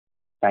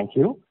Thank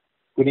you.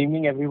 Good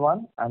evening,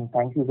 everyone, and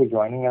thank you for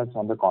joining us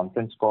on the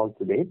conference call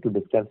today to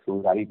discuss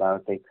Rossari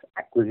Biotech's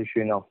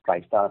acquisition of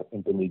Tristar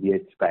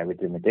Intermediaries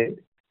Private Limited.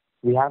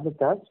 We have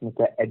with us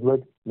Mr.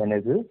 Edward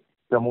Menezes,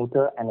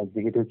 Promoter and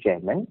Executive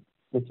Chairman,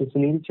 Mr.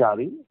 Sunil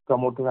Chari,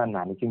 Promoter and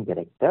Managing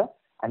Director,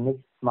 and Ms.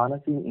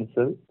 Manasi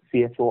Nisal,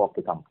 CFO of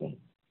the company.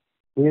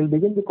 We will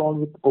begin the call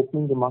with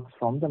opening remarks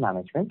from the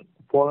management,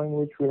 following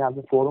which we'll have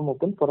the forum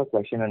open for a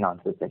question and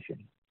answer session.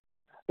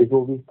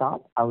 Before we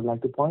start, I would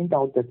like to point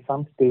out that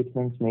some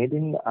statements made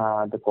in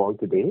the call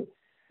today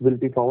will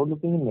be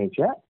forward-looking in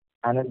nature,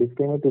 and a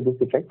disclaimer to this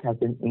effect has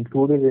been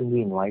included in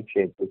the invite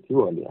shared with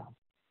you earlier.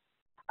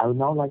 I would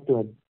now like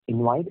to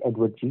invite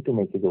Edward G. to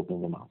make his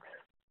opening remarks.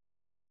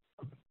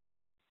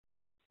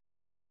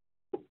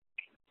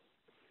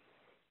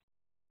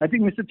 I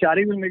think Mr.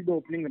 Chari will make the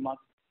opening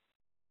remarks.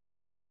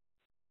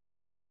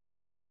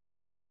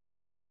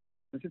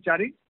 Mr.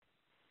 Chari?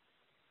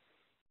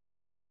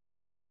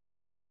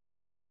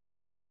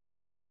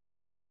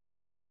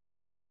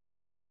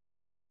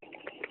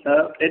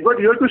 Edward,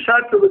 you have to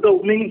start with the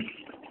opening.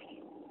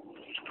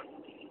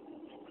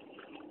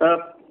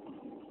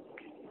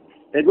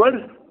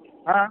 Edward?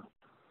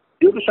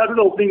 You have to start with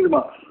the opening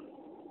remarks.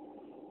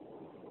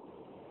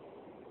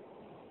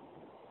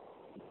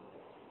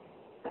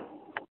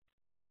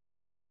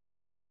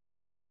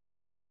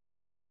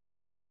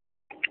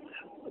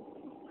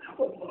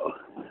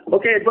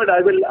 Okay, Edward,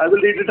 I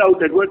will read it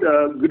out. Edward,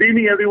 good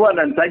evening, everyone,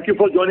 and thank you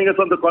for joining us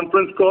on the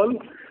conference call.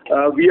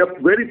 We are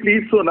very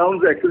pleased to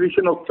announce the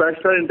acquisition of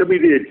Tristar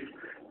Intermediaries.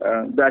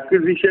 The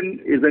acquisition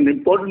is an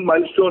important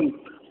milestone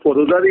for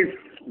Rossari's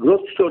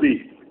growth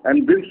story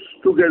and brings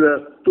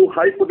together two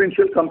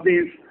high-potential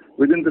companies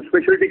within the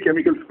specialty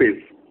chemical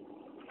space.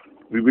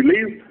 We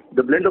believe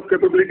the blend of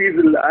capabilities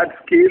will add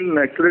scale and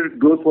accelerate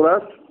growth for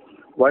us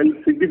while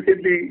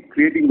significantly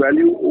creating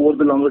value over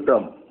the longer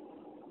term.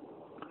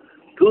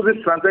 Through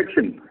this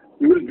transaction,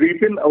 we will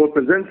deepen our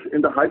presence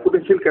in the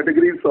high-potential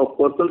categories of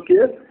personal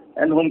care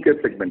and home care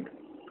segment.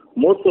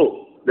 More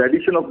so, the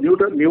addition of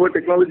newer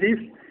technologies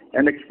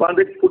and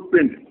expanded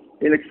footprint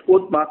in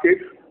export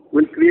markets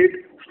will create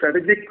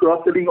strategic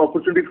cross-selling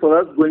opportunities for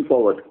us going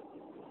forward.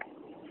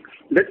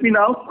 Let me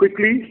now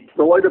quickly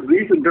provide a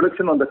brief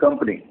introduction on the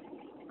company.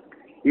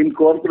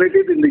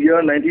 Incorporated in the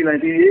year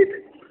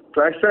 1998,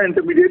 Tristar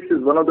Intermediaries is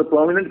one of the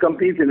prominent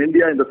companies in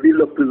India in the field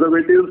of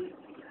preservatives,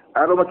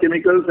 aroma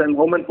chemicals, and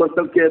home and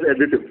personal care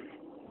additives.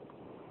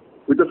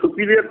 With a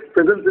superior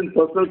presence in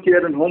personal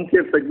care and home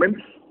care segments,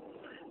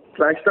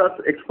 Tristar's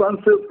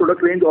expansive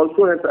product range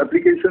also has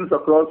applications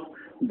across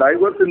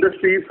diverse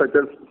industries such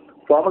as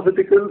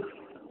pharmaceuticals,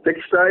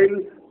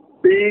 textile,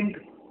 paint,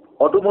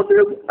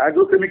 automotive,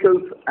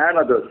 agrochemicals, and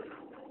others.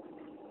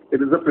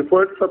 It is a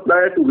preferred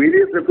supplier to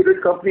various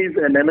reputed companies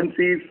and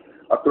MNCs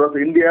across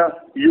India,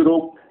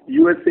 Europe,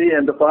 USA,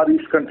 and the Far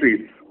East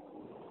countries.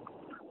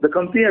 The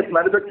company has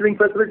manufacturing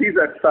facilities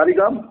at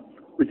Sarigam,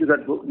 which is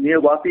near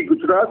Vapi,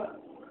 Gujarat,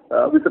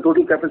 with a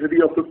total capacity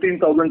of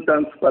 15,000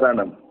 tons per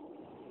annum.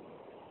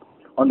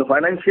 On the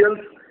financials,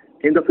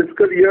 in the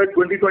fiscal year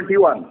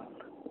 2021,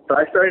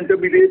 Tristar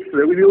Intermediates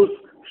revenues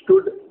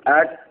stood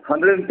at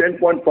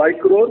 110.5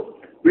 crore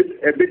with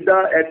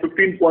EBITDA at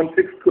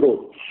 15.6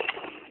 crore.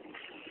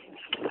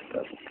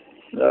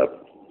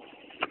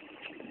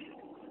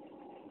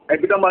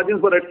 EBITDA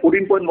margins were at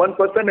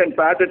 14.1% and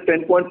PAT at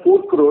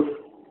 10.4 crores.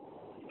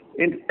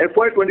 In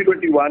FY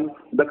 2021,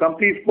 the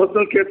company's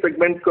personal care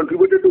segment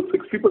contributed to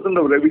 60%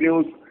 of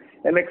revenues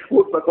and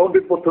exports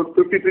accounted for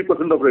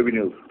 53% of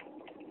revenues.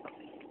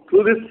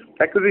 Through this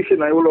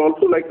acquisition, I would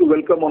also like to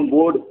welcome on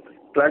board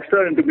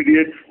Tristar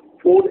Intermediates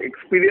 4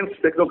 experienced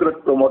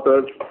technocrat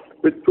promoters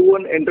with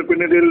proven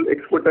entrepreneurial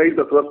expertise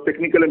across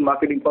technical and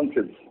marketing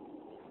functions.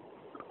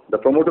 The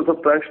promoters of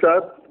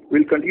Tristar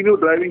will continue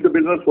driving the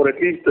business for at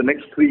least the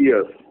next 3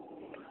 years.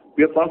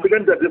 We are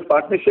confident that this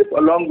partnership,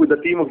 along with the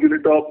team of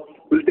Unitop,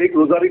 will take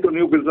Rossari to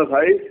new business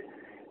heights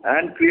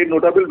and create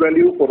notable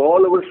value for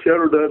all our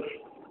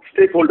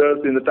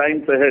stakeholders in the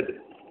times ahead.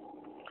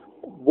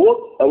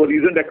 Both our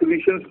recent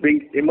acquisitions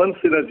bring immense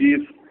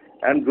synergies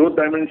and growth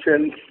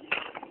dimensions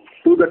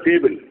to the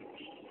table.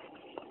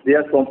 They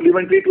are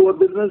complementary to our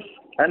business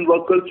and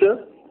work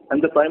culture,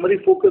 and the primary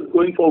focus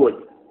going forward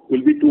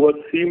will be towards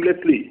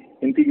seamlessly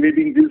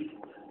integrating this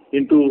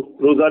into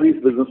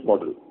Rossari's business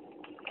model.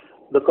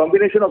 The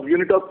combination of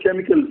Unitop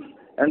Chemicals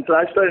and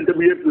Tristar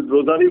Intermediates with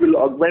Rossari will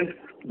augment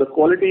the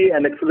quality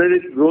and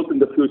accelerate growth in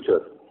the future.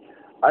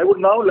 I would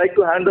now like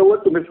to hand over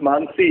to Ms.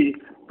 Manasi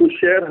to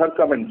share her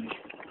comments.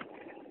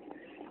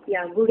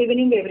 Yeah, good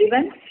evening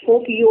everyone.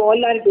 Hope you all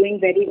are doing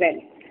very well.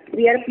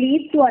 We are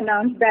pleased to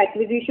announce the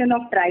acquisition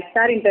of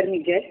Tristar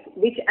Intermediates,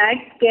 which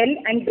adds scale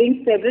and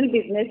brings several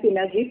business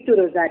synergies to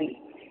Rossari.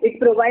 It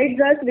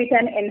provides us with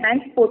an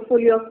enhanced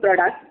portfolio of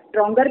products,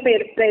 stronger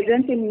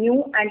presence in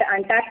new and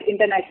untapped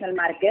international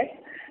markets,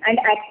 and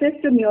access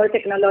to newer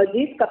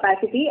technologies,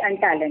 capacity, and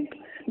talent.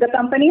 The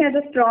company has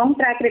a strong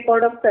track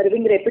record of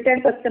serving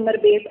reputed customer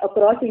base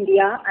across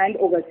India and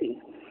overseas.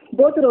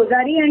 Both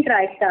Rossari and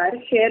Tristar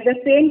share the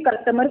same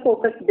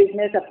customer-focused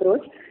business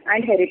approach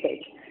and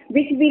heritage,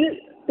 which will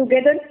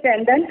together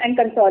strengthen and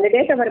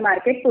consolidate our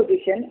market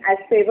position as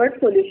favored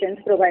solutions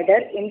provider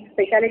in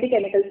specialty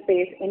chemical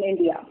space in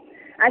India.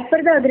 As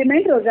per the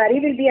agreement,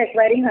 Rossari will be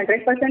acquiring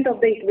 100%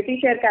 of the equity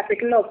share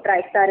capital of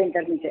Tristar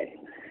Intermediaries.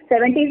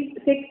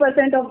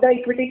 76% of the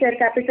equity share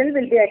capital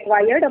will be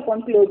acquired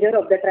upon closure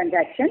of the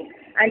transaction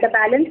and the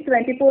balance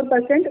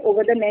 24%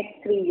 over the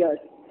next 3 years.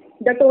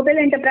 The total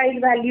enterprise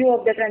value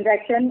of the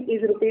transaction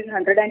is rupees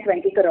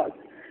 120 crores.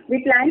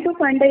 We plan to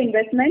fund the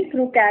investment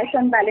through cash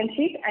on balance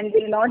sheet and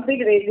will not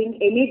be raising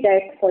any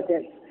debt for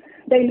this.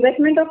 The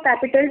investment of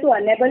capital to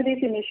enable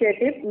this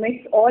initiative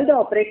meets all the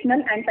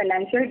operational and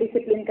financial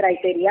discipline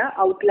criteria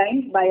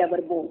outlined by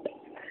our board.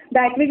 The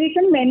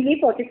acquisition mainly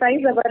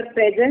fortifies our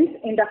presence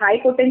in the high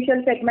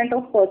potential segment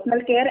of personal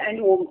care and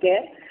home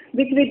care,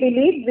 which we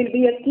believe will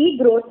be a key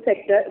growth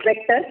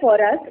vector for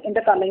us in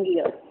the coming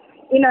years.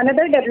 In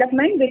another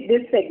development with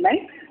this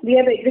segment, we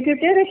have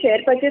executed a share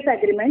purchase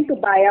agreement to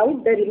buy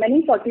out the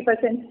remaining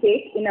 40%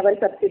 stake in our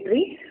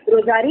subsidiary,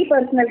 Rossari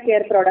Personal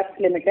Care Products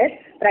Limited,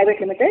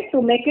 Private Limited,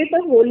 to make it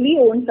a wholly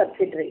owned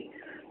subsidiary.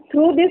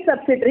 Through this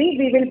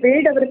subsidiary, we will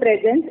build our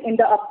presence in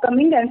the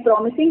upcoming and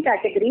promising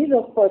categories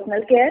of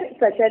personal care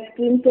such as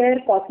skin care,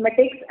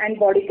 cosmetics, and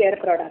body care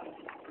products.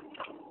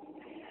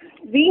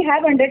 We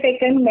have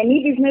undertaken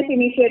many business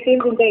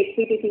initiatives in the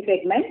HPPC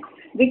segment,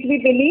 which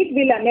we believe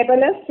will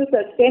enable us to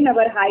sustain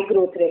our high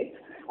growth rates.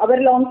 Our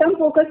long-term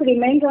focus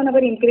remains on our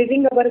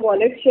increasing our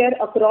wallet share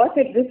across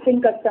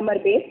existing customer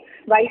base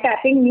while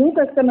tapping new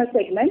customer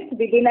segments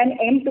within an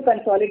aim to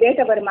consolidate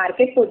our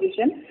market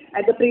position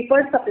as a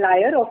preferred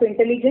supplier of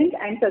intelligent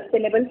and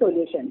sustainable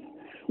solutions.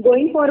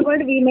 Going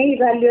forward, we may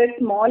evaluate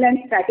small and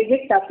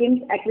strategic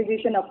tuck-in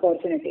acquisition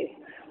opportunities.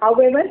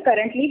 However,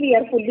 currently we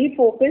are fully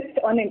focused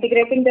on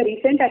integrating the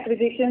recent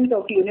acquisitions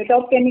of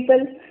Unitop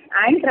Chemicals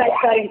and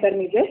Tristar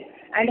Intermediaries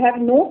and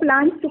have no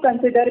plans to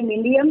consider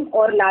medium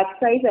or large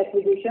size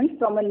acquisitions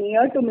from a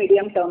near to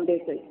medium term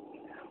basis.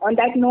 On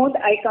that note,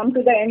 I come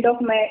to the end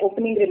of my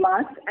opening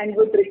remarks and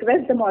would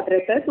request the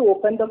moderator to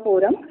open the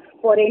forum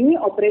for any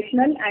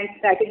operational and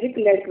strategic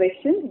led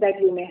questions that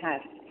you may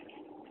have.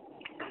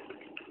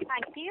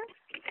 Thank you.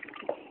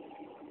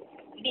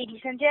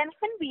 Ladies and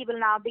gentlemen, we will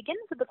now begin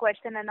with the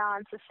question and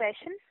answer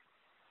session.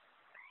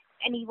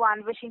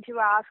 Anyone wishing to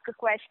ask a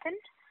question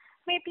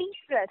may please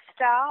press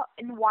star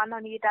and 1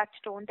 on your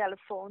touchtone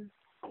telephone.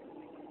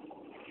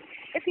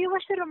 If you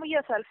wish to remove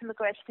yourself from the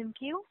question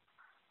queue,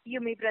 you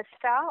may press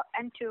star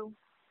and 2.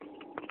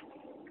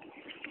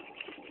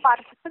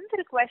 Participants are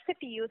requested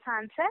to use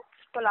handsets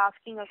while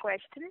asking a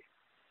question.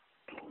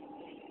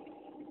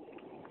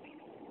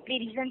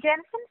 Ladies and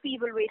gentlemen, we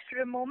will wait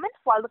for a moment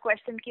while the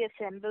question queue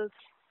assembles.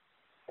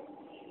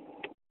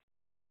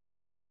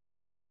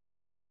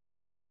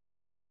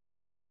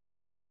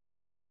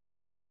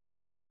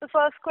 The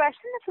first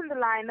question is from the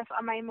line of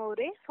Amay More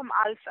from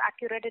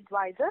Accurate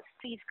Advisors.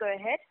 Please go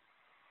ahead.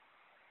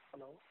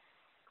 Hello.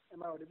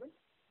 Am I audible?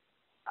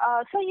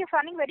 Sir, you're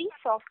sounding very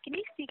soft. Can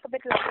you speak a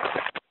bit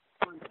louder?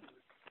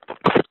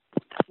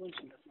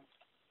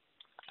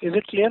 Is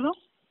it clear now?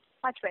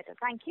 Much better.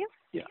 Thank you.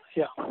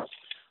 Yeah.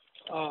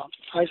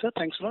 Hi, sir.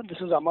 Thanks a lot. This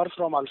is Amar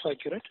from Alpha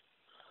Accurate.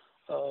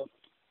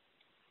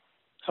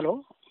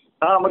 Hello.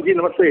 हाँ अमर जी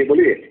नमस्ते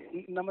बोलिए.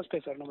 नमस्ते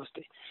sir.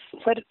 नमस्ते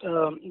sir.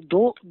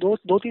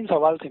 दो तीन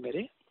सवाल थे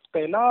मेरे.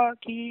 पहला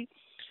कि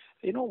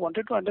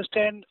wanted to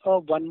understand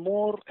one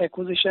more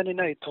acquisition in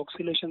a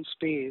ethoxylation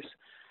space.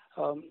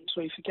 So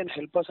if you can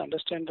help us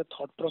understand the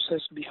thought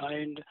process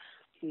behind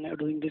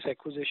doing this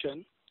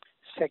acquisition.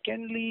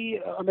 Secondly,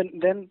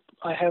 then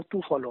I have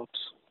 2 follow-ups.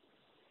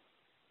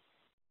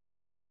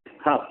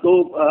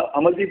 So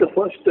Amar ji, the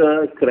first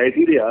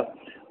criteria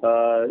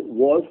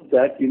was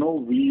that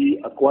we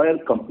acquire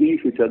companies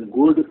which are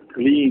good,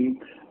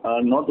 clean,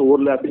 not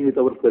overlapping with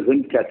our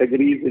present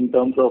categories in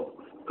terms of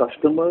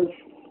customers,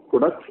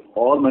 products,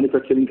 or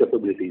manufacturing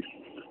capabilities.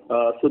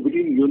 So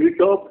between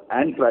Unitop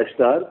and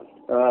Tristar,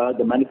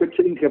 the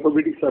manufacturing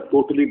capabilities are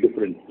totally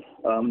different.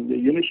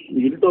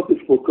 Unitop is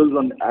focused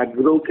on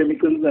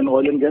agrochemicals and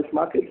oil and gas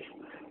markets,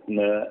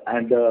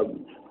 and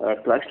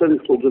Tristar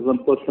is focused on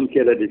personal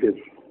care additives,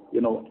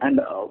 and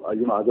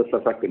other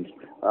surfactants.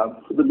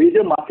 So the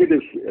major market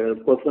is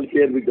personal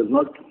care, which does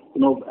not,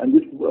 and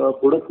this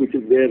product which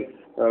is there,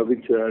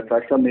 which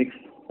Tristar makes,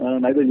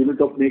 neither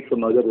Unitop makes or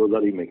neither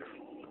Rossari makes.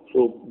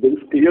 So there is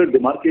clear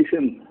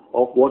demarcation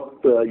of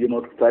what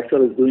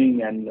Tristar is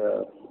doing and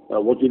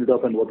what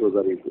Unitop and what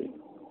Rossari is doing.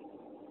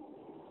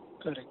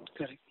 Correct.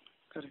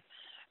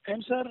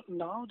 And sir,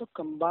 now the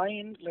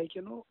combined,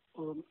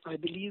 I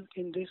believe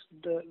in this,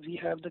 we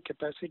have the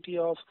capacity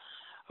of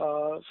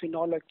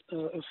phenol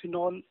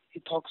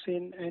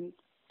ethoxane, and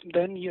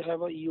then you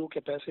have a EO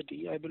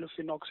capacity. I believe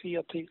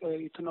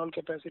ethanol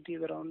capacity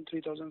is around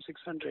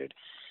 3,600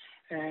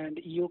 and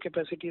EO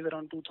capacity is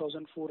around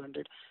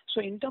 2,400.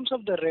 So in terms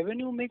of the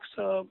revenue mix,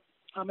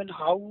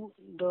 how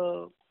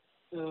the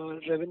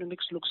revenue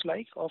mix looks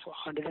like of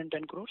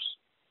 110 crores?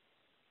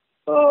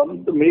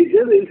 The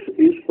major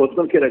is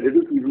personal care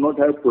additives. We do not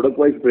have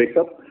product-wise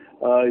breakup.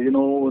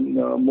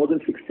 More than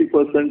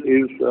 60%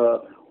 is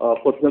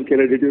personal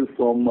care additives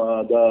from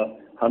the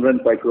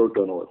 105 crore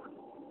turnover.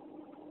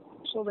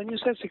 So when you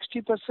say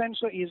 60%,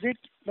 so is it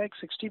like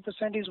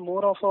 60% is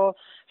more of a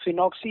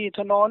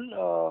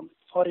phenoxyethanol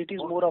or it is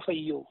more of a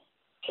EO?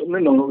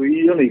 No,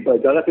 EO nahi.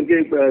 They are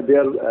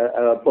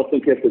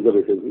personal care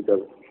preservatives, which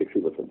are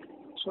 60%.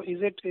 So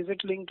is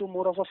it linked to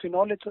more of a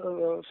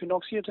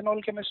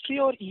phenoxyethanol chemistry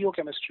or EO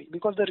chemistry?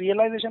 Because the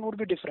realization would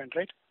be different,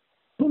 right?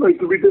 No, it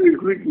could be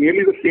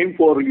nearly the same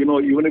for,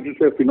 even if it's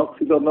a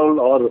phenoxyethanol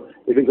or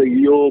it is a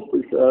EO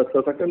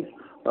surfactants,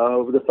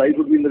 the price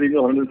would be in the range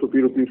of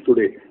 150 rupees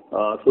today.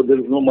 So there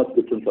is no much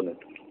difference on it.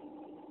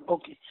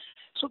 Okay.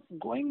 So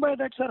going by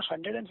that, sir,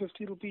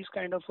 150 rupees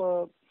kind of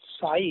a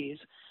size.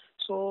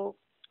 So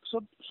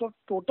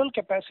total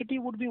capacity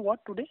would be what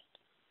today?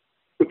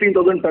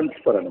 15,000 tons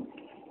per annum.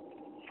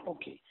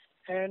 Okay.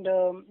 And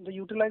the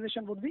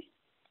utilization would be?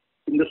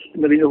 In the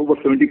range of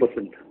about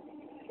 70%.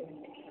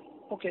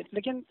 Okay.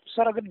 लेकिन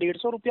sir अगर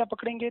 150 रुपया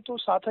पकड़ेंगे तो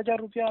 7,000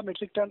 रुपया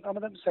metric ton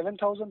मतलब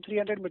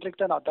 7,300 metric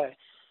ton आता है.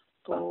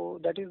 तो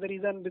that is the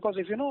reason, because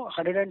if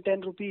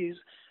 110 rupees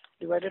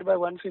divided by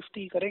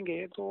 150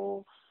 करेंगे तो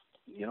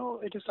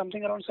it is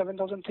something around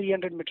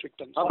 7,300 metric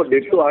tons. हाँ, पर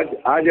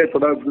 150 आज है,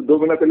 थोड़ा 2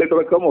 महीना पहले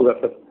थोड़ा कम होगा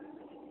सर.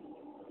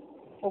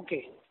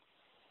 Okay.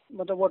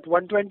 मतलब what,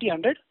 120,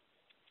 100?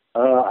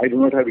 I do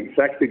not have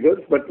exact figures,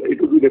 but it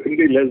would be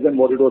definitely less than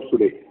what it was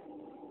today.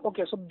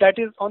 Okay, so that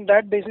is on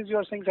that basis you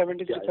are saying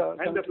 76.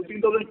 And the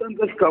 15,000 tons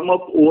has come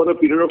up over a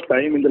period of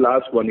time in the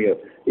last 1 year.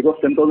 It was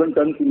 10,000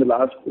 tons in the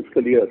last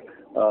fiscal year.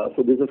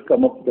 So this has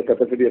come up, the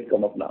capacity has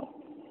come up now.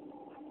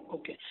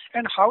 Okay.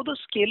 And how the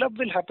scale up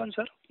will happen,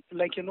 sir?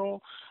 Like,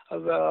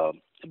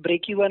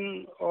 break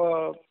even,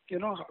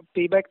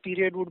 payback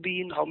period would be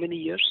in how many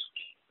years?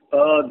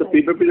 The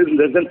payback period is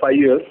less than 5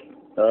 years.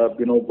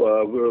 It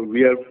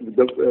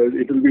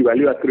will be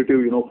value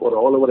accretive, for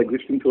all our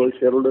existing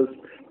shareholders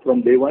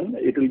from day one.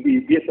 It will be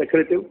EPS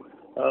accretive,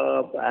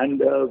 and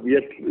we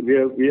have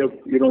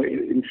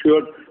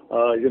ensured,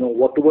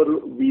 whatever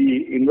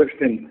we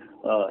invest in,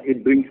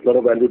 it brings a lot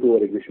of value to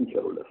our existing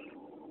shareholders.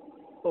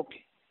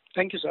 Okay.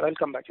 Thank you, sir. I'll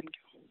come back in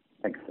queue.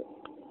 Thanks, sir.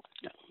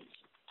 Yeah.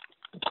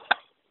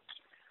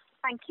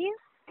 Thank you.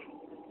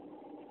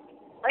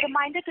 A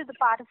reminder to the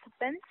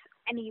participants,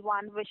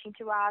 anyone wishing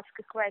to ask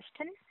a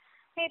question,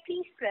 may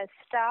please press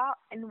star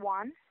and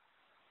 1.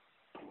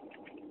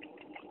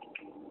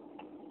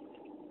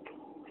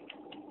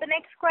 The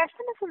next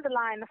question is on the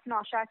line of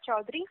Naushad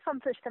Chaudhary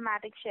from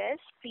Systematic Shares.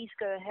 Please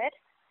go ahead.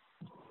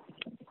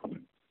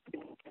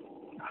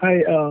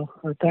 Hi,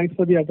 thanks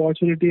for the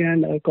opportunity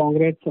and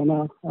congrats on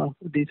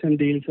a decent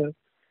deal, sir.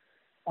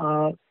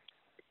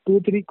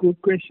 2-3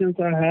 quick questions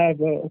I have.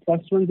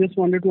 First one, just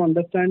wanted to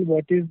understand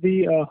what is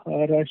the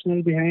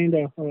rationale behind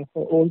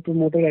old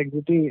promoter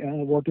exiting.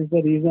 What is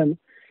the reason?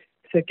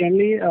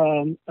 Secondly,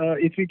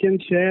 if you can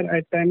share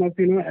at time of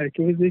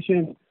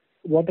acquisition,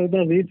 what are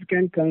the risk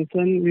and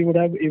concern we would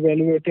have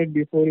evaluated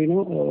before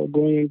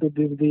going into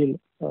this deal?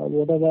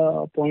 What are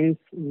the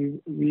points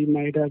we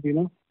might have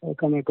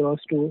come across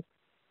to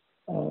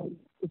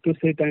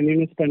sit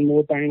and spend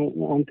more time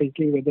on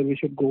thinking whether we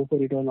should go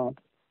for it or not?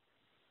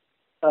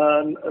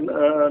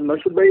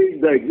 Naushad bhai,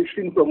 the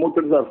existing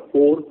promoters are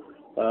 4.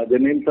 Their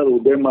names are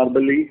Uday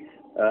Marbali,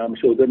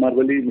 Mr. Uday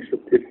Marbali, Mr.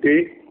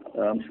 Thitte,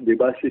 Mr.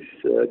 Debashish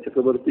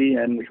Chakrabarti,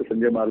 and Mr.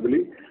 Sanjay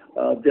Marbali.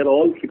 They are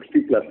all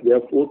 60 plus. They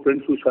have 4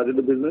 friends who started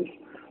the business.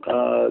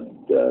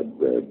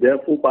 They are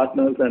 4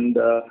 partners, and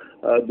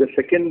the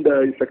second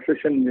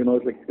succession,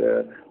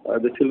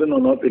 the children are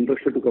not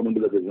interested to come into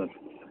the business.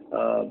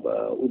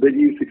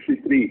 Udayji is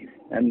 63,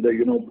 and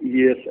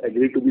he has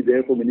agreed to be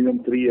there for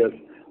minimum 3 years.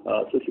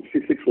 So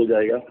 66 ho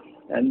jayega.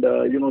 And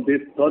they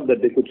thought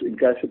that they could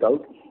encash it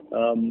out.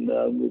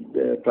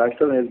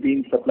 Tristar has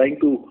been supplying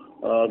to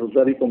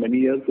Rossari for many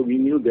years, so we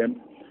knew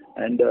them.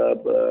 And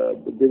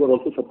they were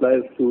also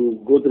suppliers to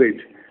Godrej.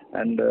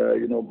 And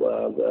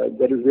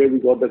that is where we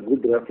got a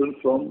good reference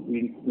from.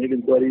 We made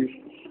inquiries,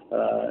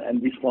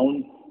 and we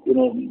found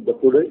the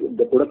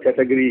product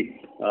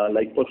category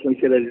like personal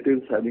care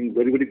additives having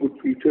very, very good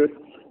features.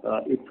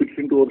 It fits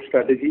into our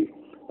strategy.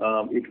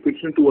 It fits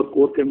into our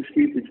core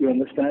chemistries, which we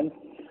understand.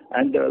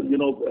 And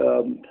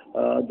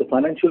the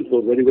financials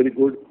were very, very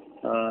good.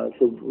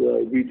 So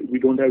we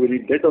don't have any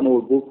debt on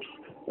our books,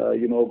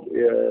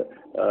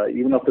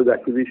 even after the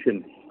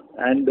acquisition.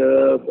 And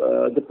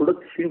the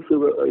product seems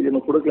to,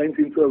 product line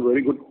seems to have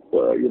very good,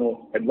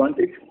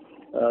 advantage.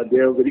 They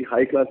have very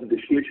high class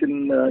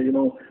distillation,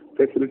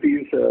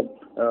 facilities,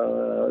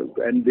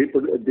 and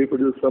they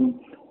produce some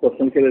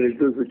personal care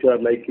additives which are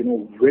like,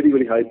 very,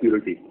 very high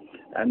purity.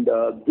 And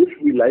this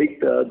we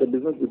liked the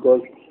business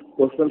because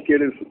personal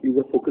care is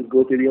a focused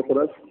growth area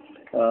for us.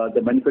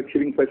 The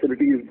manufacturing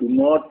facilities do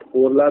not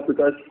overlap with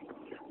us.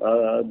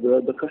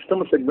 The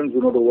customer segments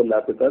do not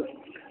overlap with us.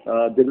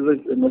 There is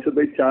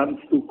a chance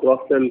to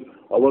cross-sell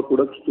our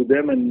products to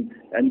them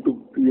and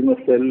to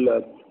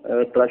sell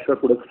Tristar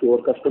products to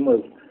our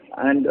customers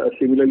and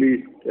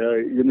similarly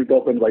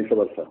Unitop and vice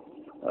versa.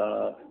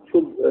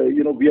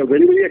 We are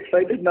very, very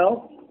excited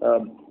now.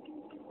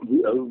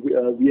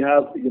 We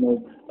have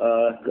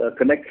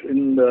connects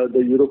in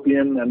the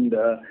European and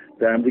the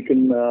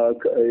American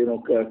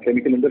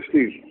chemical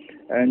industries,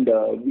 and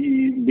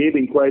we made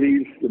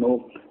inquiries.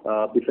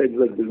 Besides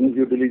the business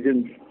due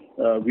diligence,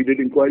 we did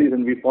inquiries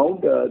and we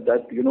found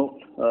that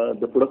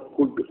the product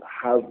could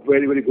have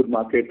very, very good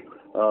market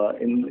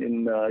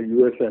in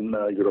US and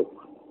Europe.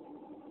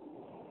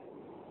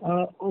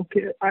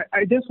 Okay.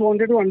 I just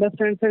wanted to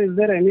understand, sir, is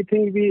there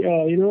anything we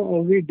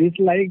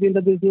disliked in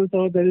the business,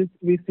 or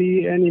we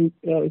see an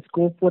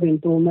scope for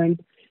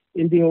improvement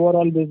in the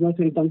overall business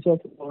in terms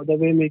of the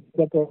way make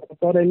the product,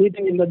 or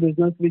anything in the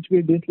business which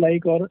we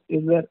dislike, or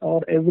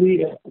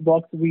every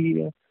box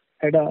we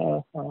had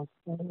a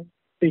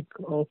tick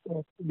of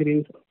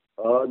green?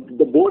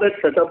 The board had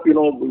set up,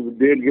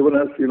 they had given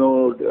us,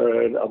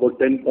 about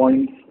 10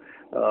 points.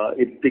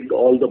 It ticked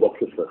all the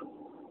boxes, sir.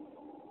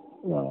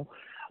 Wow.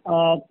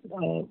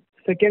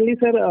 Secondly,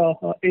 sir,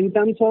 in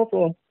terms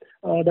of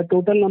the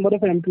total number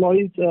of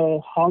employees,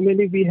 how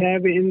many we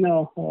have in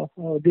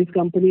this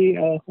company,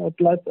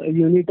 plus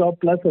Unitop,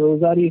 plus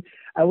Rossari?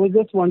 I was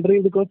just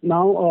wondering because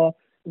now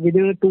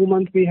within 2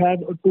 months we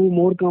have 2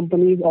 more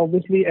companies.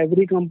 Obviously,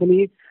 every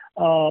company,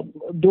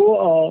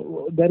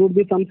 though there would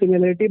be some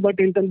similarity, but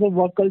in terms of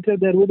work culture,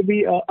 there would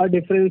be a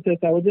difference.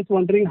 I was just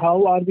wondering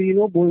how are we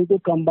going to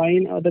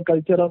combine the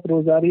culture of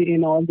Rossari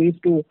in all these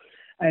 2?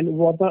 And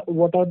what are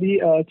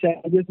the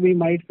challenges we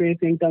might face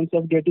in terms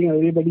of getting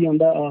everybody on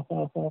the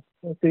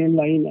same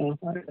line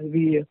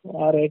we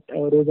are at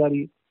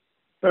Rossari?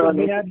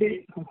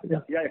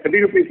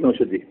 Continue please,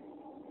 Naushadji.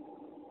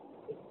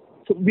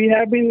 So we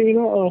have been,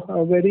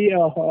 very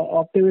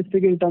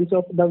optimistic in terms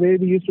of the way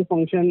we used to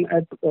function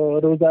at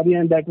Rossari,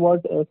 and that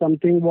was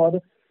something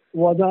was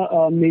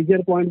a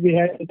major point we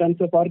had in terms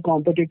of our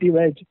competitive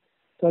edge.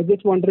 So I was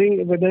just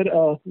wondering whether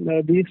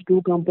these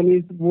 2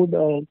 companies would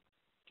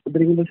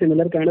bring the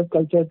similar kind of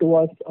culture to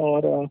us,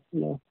 or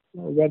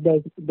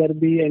whether there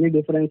be any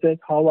differences.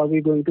 How are we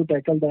going to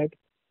tackle that?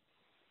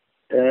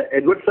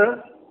 Edward,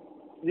 sir?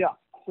 Yeah.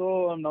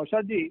 So,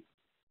 Naushadji,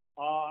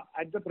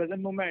 at the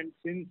present moment,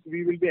 since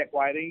we will be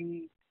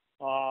acquiring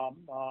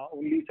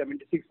only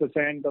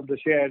 76% of the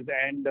shares,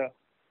 and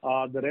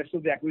the rest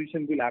of the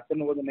acquisition will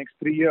happen over the next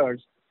 3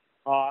 years,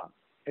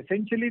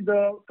 essentially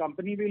the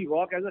company will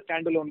work as a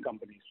standalone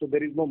company. So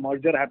there is no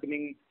merger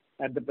happening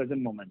at the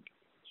present moment.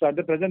 So at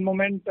the present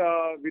moment,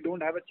 we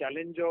don't have a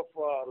challenge of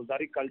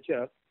Rossari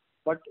culture,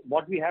 but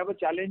what we have a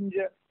challenge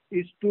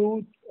is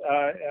to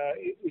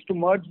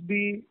merge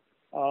the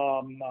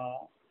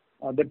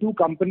 2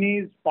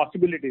 companies'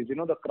 possibilities,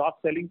 the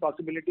cross-selling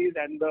possibilities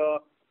and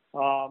the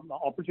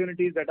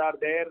opportunities that are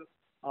there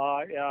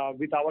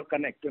with our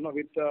connect,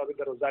 with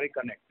the Rossari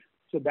Connect.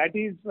 So that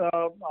is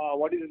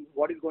what is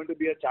going to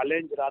be a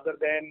challenge rather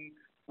than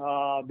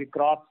the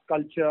cross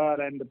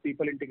culture and the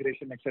people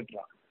integration,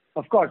 etc.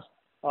 Of course,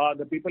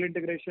 the people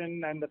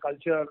integration and the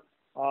culture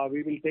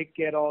we will take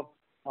care of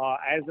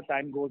as the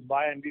time goes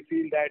by, and we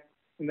feel that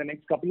in the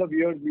next couple of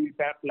years we will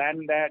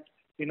plan that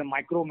in a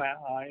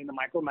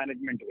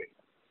micromanagement way.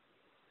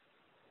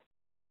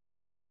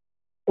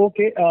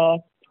 Okay.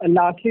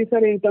 Lastly,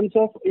 sir, in terms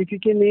of if you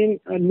can name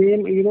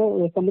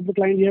some of the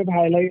clients you have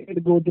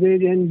highlighted,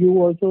 Godrej, and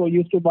you also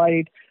used to buy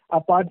it.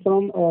 Apart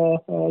from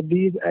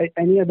these,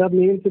 any other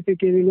names if you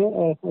can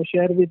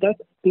share with us?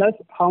 Plus,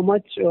 how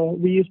much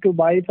we used to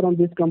buy from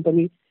this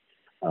company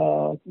as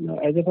of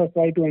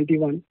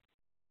FY21?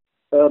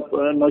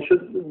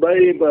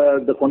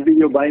 The quantity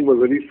you're buying was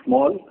very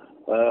small,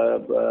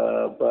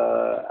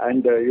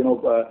 and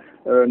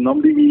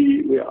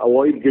normally we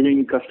avoid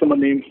giving customer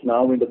names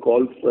now in the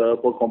calls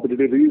for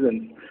competitive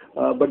reasons.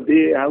 But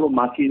they have a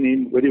marquee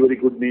name, very, very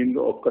good name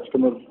of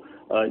customers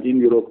in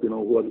Europe,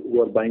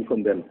 who are buying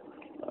from them.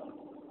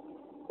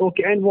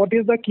 Okay, and what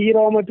is the key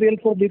raw material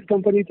for this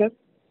company, sir?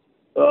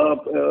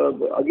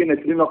 Again,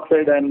 ethylene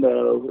oxide and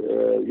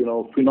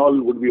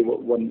phenol would be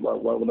one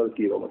of the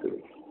key raw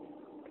materials.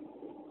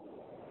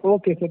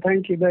 Okay, so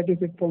thank you. That is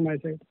it from my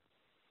side.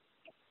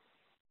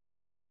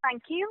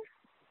 Thank you.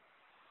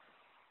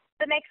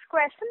 The next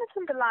question is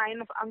from the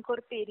line of Ankur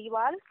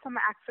Periwal from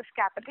Axis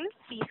Capital.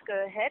 Please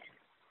go ahead.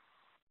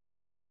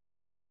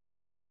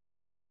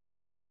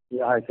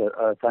 Yeah, hi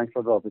sir. Thanks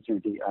for the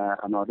opportunity.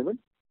 I'm audible?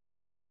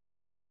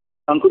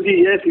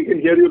 Ankurji, yes, we can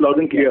hear you loud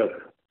and clear.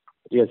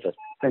 Yes, sir.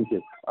 Thank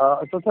you.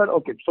 So, sir,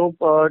 okay. So,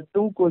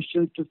 2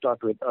 questions to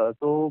start with.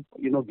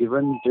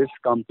 Given this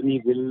company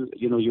will,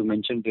 you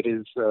mentioned there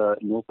is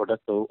no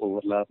product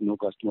overlap, no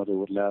customer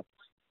overlap.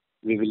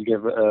 We'll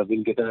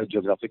get a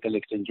geographical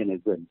extension as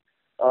well.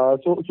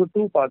 So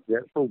 2 parts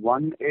there. So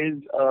one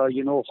is,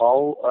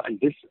 how and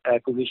this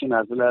acquisition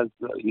as well as,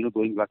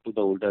 going back to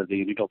the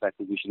Unitop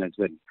acquisition as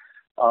well.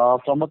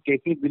 From a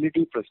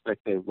capability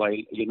perspective, while,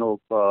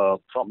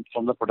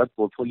 from the product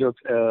portfolio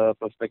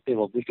perspective,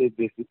 obviously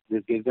this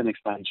gives an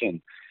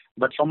expansion.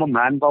 But from a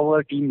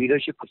manpower team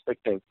leadership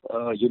perspective,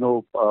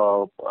 do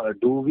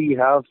we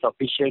have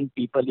sufficient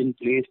people in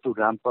place to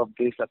ramp up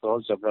this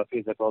across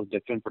geographies, across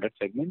different product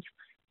segments?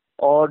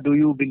 Or do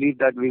you believe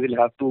that we will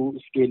have to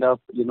scale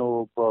up, and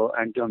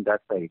on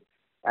that side?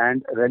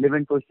 And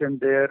relevant question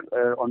there,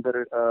 on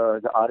the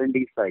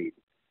R&D side.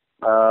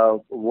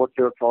 What's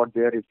your thought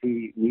there if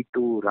we need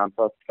to ramp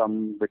up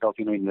some bit of,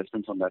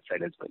 investments on that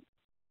side as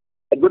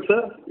well? Good,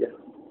 sir. Yeah.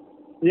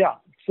 Yeah.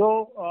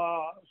 So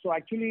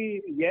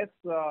actually, yes,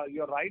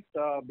 you're right.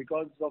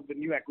 Because of the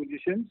new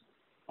acquisitions,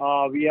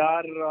 we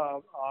are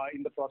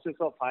in the process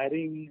of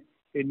hiring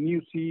a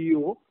new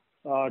CEO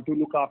to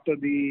look after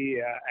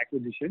the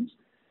acquisitions,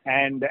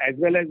 and as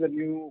well as a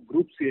new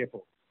group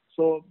CFO.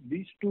 So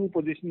these two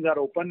positions are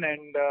open,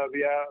 and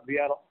we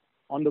are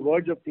on the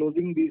verge of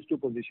closing these two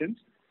positions.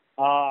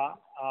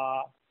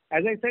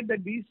 As I said,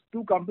 that these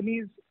two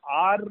companies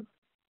are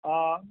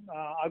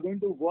going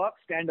to work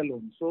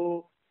standalone.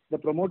 So the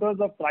promoters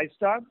of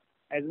Tristar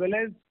as well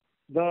as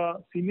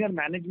the senior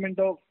management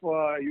of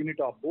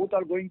Unitop, both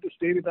are going to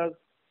stay with us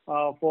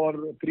for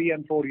 3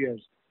 and 4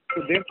 years.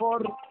 So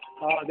therefore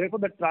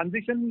the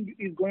transition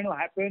is going to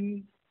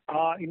happen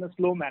in a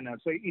slow manner.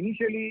 So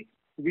initially,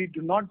 we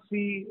do not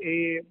see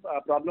a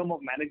problem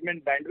of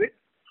management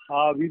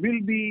bandwidth. We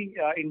will be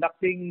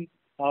inducting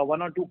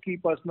 1 or 2 key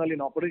personnel in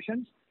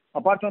operations.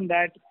 Apart from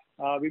that,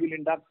 we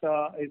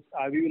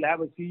will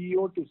have a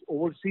CEO to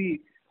oversee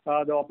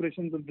the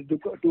operations of the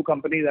two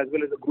companies as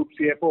well as a group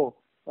CFO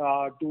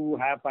to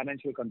have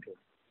financial control.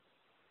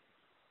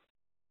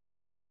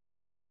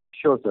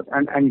 Sure, sir.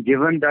 And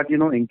given that,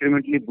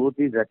 incrementally both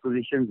these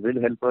acquisitions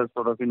will help us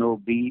sort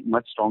of, be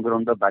much stronger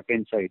on the back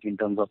end side in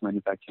terms of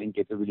manufacturing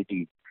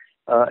capabilities.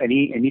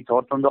 Any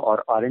thoughts on the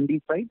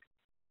R&D side?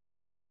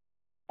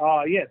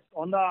 Yes.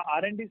 On the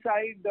R&D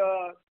side,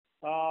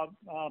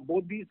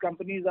 both these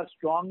companies are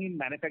strong in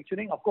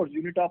manufacturing. Of course,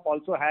 Unitop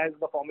also has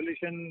the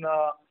formulation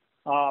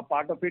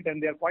part of it,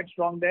 and they are quite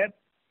strong there.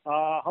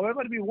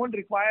 However, we won't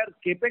require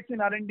capex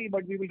in R&D,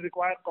 but we will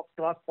require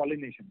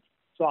cross-pollination.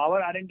 So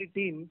our R&D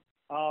team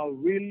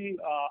will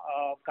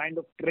kind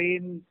of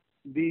train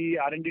the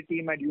R&D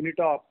team at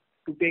Unitop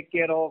to take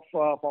care of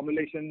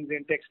formulations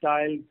in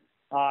textiles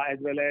as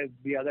well as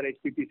the other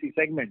HPPC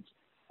segments.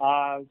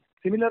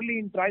 Similarly,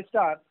 in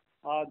Tristar,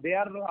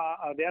 their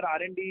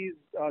R&D is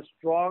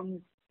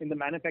strong in the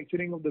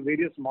manufacturing of the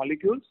various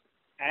molecules,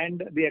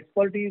 and the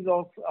expertise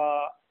of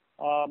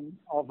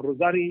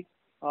Rossari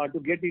to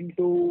get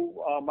into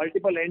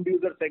multiple end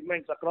user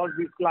segments across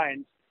these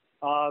clients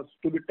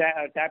to be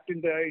tapped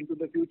into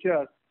the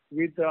future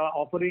with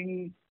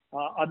offering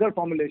other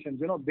formulations,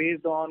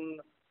 based on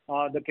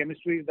the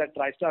chemistries that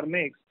Tristar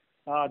makes.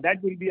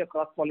 That will be a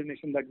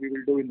cross-pollination that we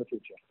will do in the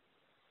future.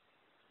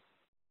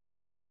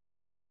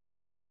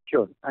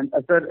 Sure. And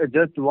sir,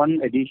 just one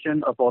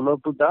addition, a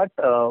follow-up to that.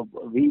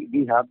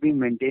 We have been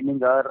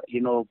maintaining our,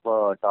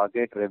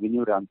 target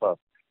revenue ramp up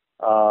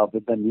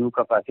with the new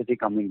capacity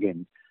coming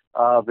in.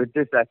 With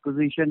this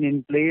acquisition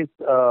in place,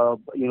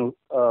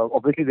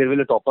 obviously there will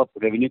be a top-up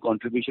revenue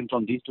contribution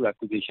from these two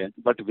acquisitions,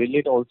 but will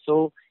it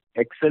also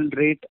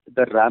accelerate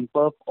the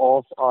ramp-up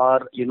of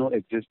our,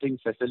 existing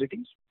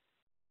facilities?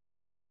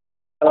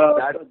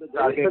 That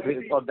target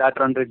for that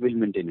run rate will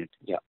maintain it.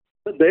 Yeah.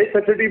 The base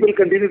facility will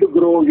continue to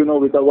grow,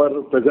 with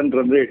our present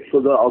run rate.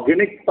 So the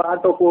organic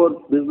part of our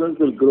business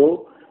will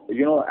grow,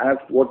 as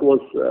what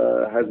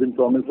has been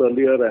promised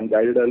earlier and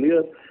guided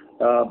earlier.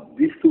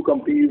 These two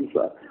companies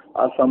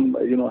have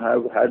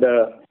had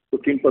a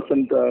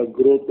 15%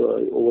 growth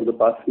over the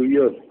past few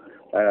years,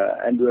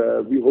 and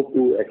we hope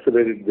to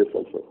accelerate this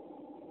also.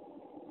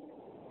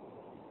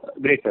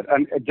 Great, sir.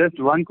 And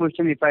just one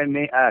question, if I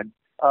may add.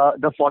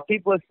 The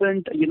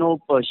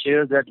 40%, per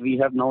shares that we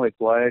have now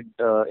acquired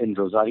in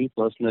Rossari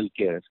Personal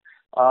Care.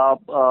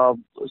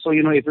 So,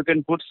 if you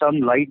can put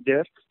some light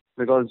there,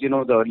 because, the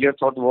earlier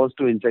thought was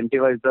to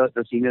incentivize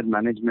the senior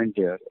management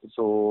there.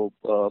 So,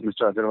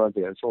 Mr. Agarwal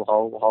there. So,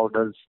 how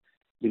does,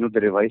 the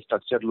revised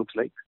structure looks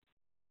like?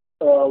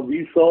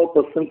 We saw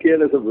personal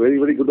care as a very,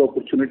 very good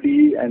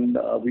opportunity, and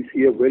we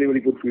see a very, very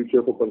good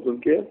future for personal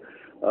care.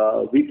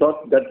 We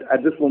thought that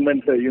at this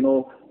moment,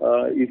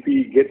 if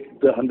we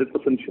get the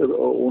 100% share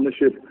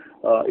ownership,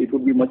 it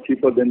would be much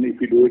cheaper than if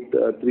we do it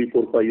 3,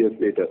 4, 5 years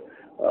later.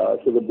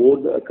 So the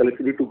board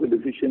collectively took a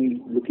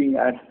decision looking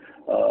at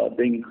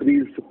the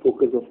increased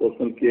focus of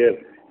personal care,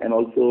 and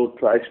also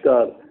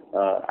Tristar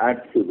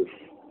adds to this.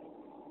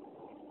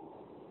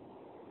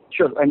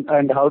 Sure.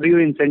 And how do you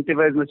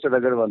incentivize Mr.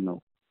 Agarwal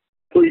now?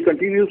 So he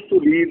continues to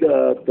lead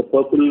the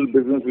purple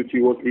business which he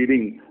was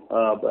leading.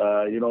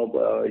 He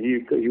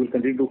will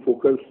continue to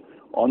focus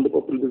on the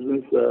purple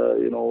business,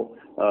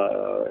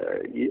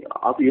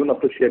 even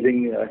after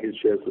sharing his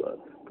shares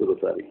to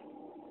Rossari.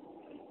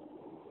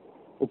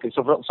 Okay,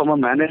 so from a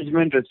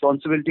management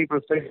responsibility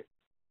perspective,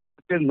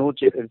 no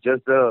change, it's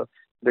just the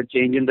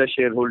change in the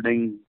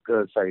shareholding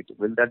side.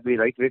 Will that be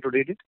right way to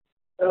read it?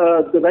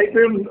 The right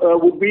way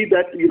would be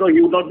that, he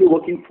would not be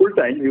working full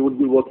time. He would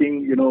be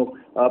working,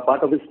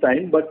 part of his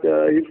time, but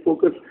his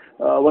focus,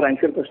 our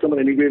anchor customer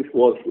anyways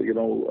was,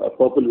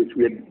 Purple, which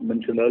we had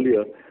mentioned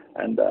earlier.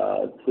 And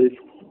so his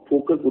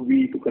focus would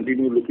be to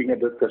continue looking at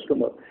that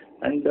customer.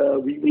 And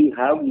we will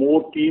have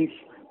more teams,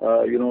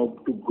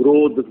 to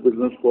grow this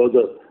business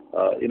further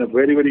in a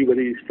very, very,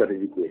 very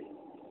strategic way.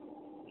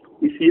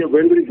 We see a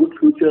very, very good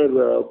future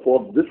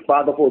for this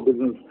part of our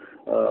business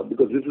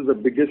because this is the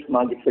biggest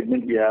market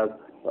segment we have,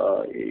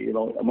 in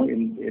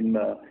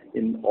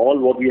all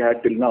what we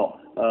had till now.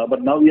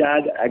 But now we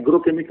add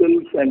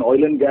agrochemicals and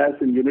oil and gas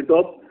in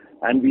Unitop,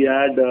 and we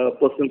add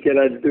personal care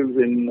additives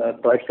in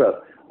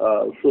Tristar.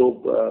 So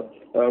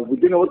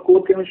within our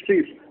core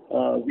chemistries,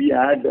 we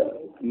add a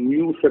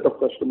new set of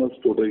customers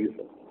totally.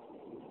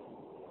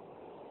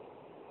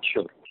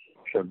 Sure.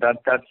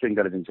 That's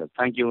encouraging, sir.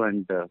 Thank you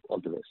and all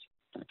the best.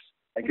 Thanks.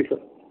 Thank you, sir.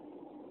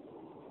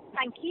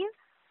 Thank you.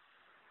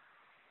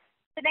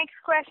 The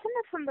next question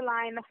is from the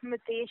line of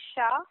Mitesh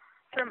Shah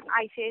from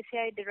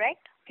ICICI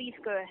Direct. Please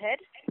go ahead.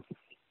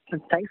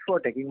 Thanks for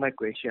taking my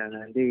question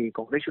and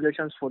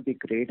congratulations for the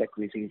great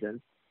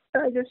acquisition.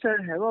 I just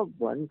have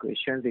one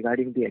question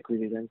regarding the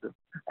acquisition.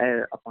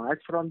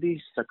 Apart from the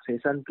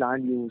succession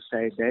plan, you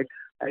said that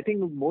I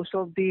think most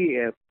of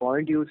the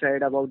point you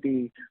said about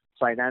the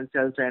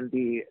financials and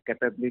the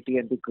capability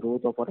and the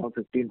growth of around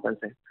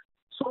 15%.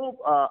 So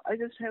I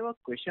just have a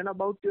question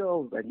about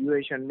your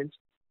valuation. Means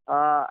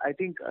I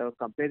think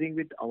comparing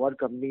with our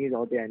companies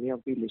or any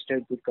of the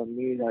listed good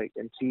companies, I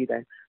can see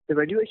that the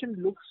valuation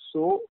looks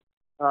so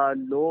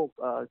low.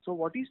 So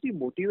what is the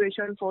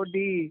motivation for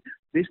these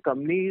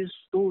companies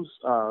to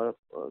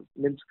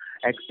means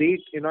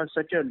exit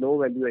such a low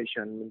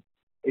valuation?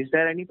 Is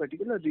there any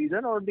particular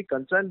reason or the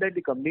concern that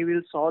the company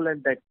will solve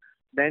and that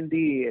then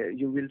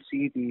you will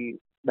see the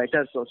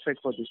better prospect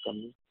for this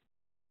company?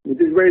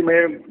 Nitish भाई,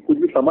 मैं कुछ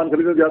भी सामान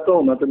खरीदने जाता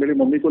हूँ ना तो मेरी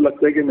मम्मी को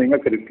लगता है कि महंगा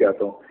खरीद के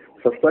आता हूँ.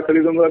 सस्ता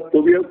खरीदूंगा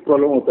तो भी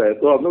प्रॉब्लम होता है.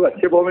 तो आप लोग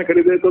अच्छे भाव में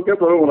खरीदे तो क्या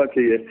प्रॉब्लम होना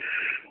चाहिए.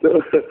 तो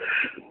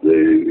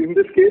in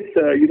this case,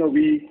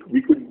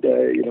 we could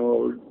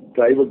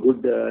drive a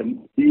good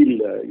deal,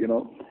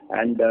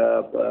 and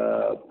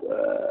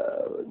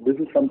this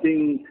is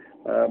something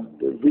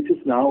which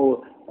is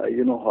now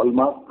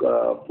hallmark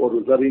for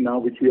Rossari now,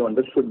 which we have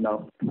understood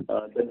now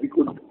that we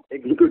could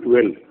execute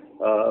well.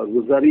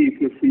 Rossari,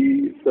 if you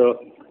see,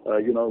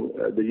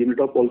 the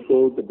Unitop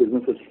also, the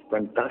business is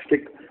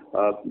fantastic,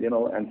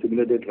 and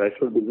similarly, the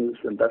Tristar business is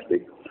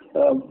fantastic.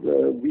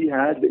 We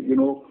had, a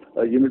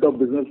Unitop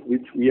business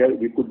which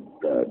we could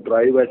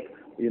drive at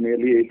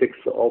nearly 8x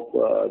of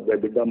the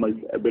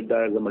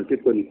EBITDA as a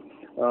multiple.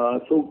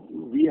 So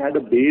we had a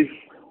base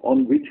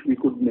on which we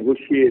could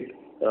negotiate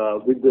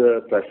with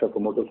the Tristar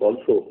promoters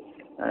also.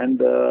 And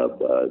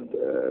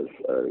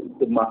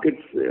the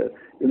markets,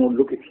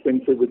 look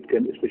expensive with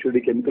especially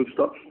chemical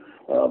stocks.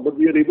 But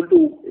we are able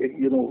to,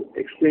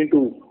 explain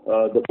to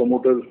the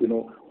promoters,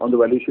 on the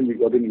valuation we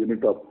got in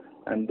Unitop.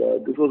 And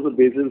this was the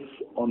basis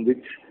on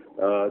which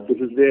this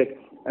is there.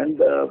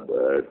 And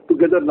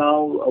together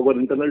now, our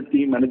internal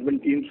team,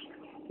 management teams,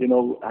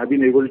 have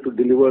been able to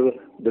deliver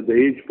the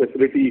Dahej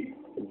facility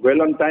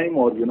well on time,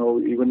 or,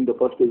 even the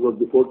first phase was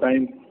before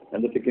time,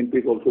 and the second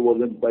phase also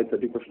wasn't by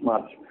 31st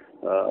March.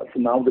 So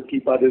now the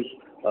key part is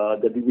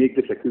that we make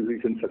this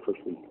acquisition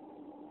successful.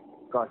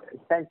 Got it.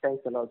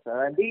 Thanks a lot,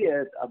 sir. And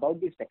about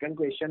the second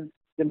question,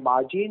 the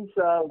margins,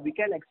 we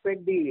can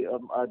expect these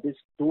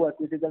two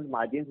acquisitions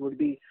margins would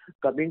be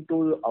coming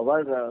to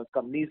our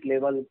company's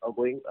level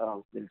going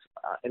in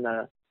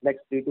the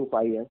next 3 to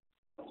 5 years.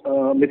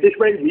 Mitesh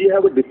bhai, we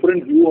have a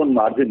different view on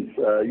margins.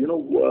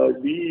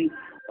 We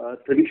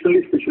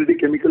traditionally specialty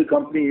chemical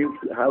companies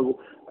have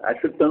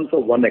asset turns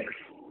of 1x.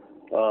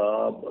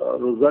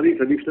 Rossari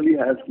traditionally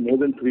has more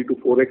than 3 to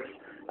 4x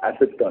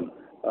asset turn.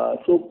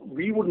 So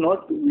we would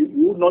not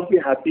be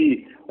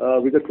happy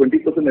with a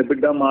 20%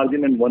 EBITDA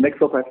margin and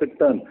 1x of asset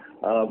turn.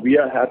 We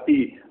are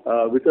happy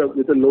with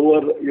a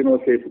lower,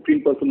 say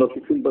 15% or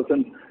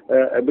 16%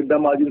 EBITDA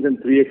margins and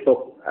 3x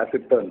of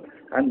asset turn.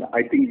 And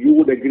I think you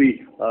would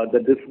agree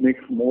that this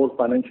makes more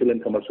financial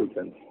and commercial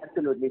sense.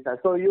 Absolutely, sir.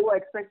 So you are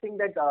expecting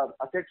that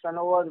asset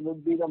turnover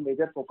would be the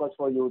major focus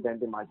for you than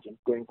the margin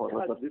going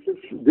forward? Yeah, this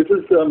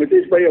is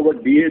Mitesh bhai, our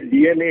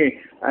DNA,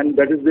 and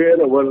that is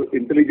where our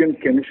intelligent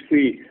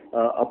chemistry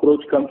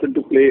approach comes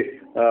into play,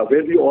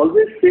 where we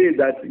always say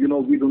that, we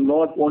do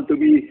not want to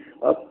be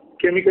a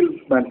chemicals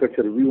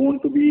manufacturer. We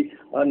want to be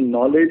a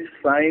knowledge,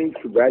 science,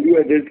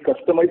 value-added,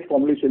 customized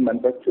formulation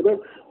manufacturer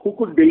who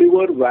could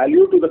deliver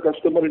value to the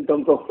customer in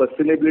terms of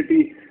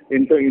sustainability,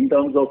 in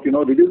terms of,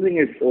 reducing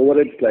its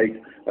overheads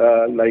like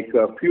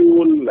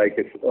fuel, like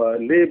its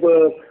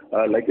labor,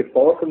 like its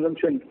power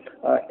consumption.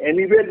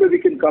 Anywhere where we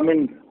can come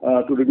in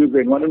to reduce the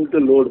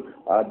environmental load,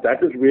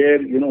 that is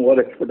where, our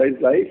expertise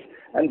lies.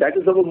 And that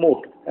is our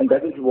moat. And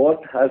that is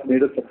what has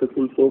made us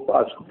successful so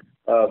fast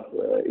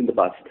in the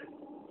past.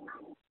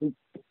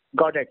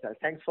 Got it, sir.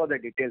 Thanks for the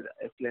detailed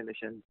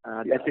explanation.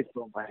 That's it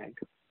from my end.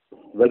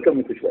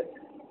 Welcome, Mr. Shway.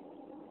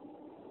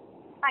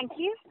 Thank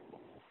you.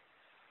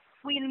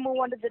 We'll move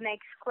on to the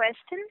next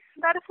question.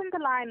 That is on the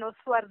line of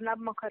Swarnab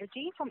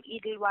Mukherjee from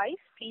Edelweiss.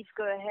 Please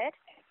go ahead.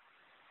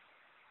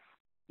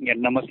 Yeah,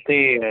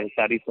 namaste,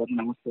 Sari sir.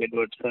 Namaste,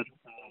 Edward sir.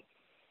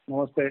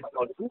 Namaste.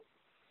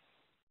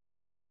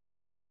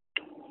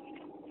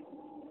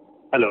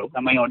 Hello,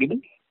 am I audible?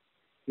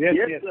 Yes.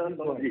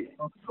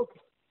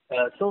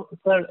 So,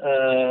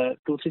 sir,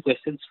 2-3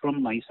 questions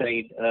from my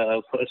side.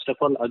 First of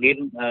all,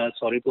 again,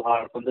 sorry to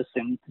harp on the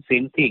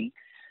same thing,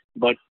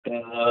 but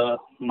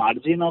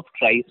margin of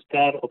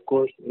Tristar, of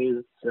course,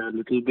 is a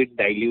little bit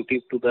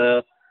dilutive to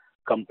the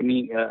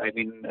company.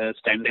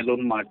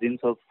 Standalone margins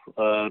of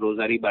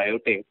Rossari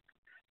Biotech.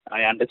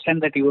 I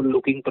understand that you are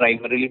looking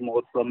primarily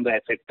more from the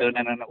asset turn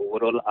and an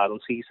overall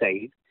ROC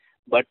side,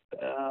 but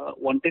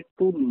wanted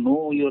to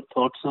know your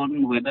thoughts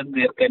on whether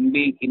there can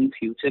be in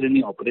future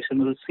any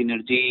operational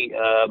synergy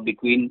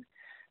between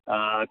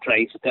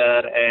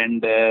Tristar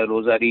and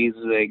Rossari's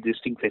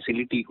existing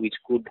facility, which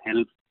could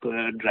help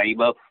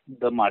drive up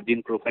the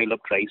margin profile of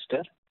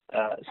Tristar.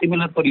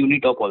 Similar for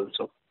Unitop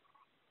also.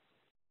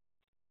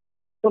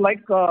 So,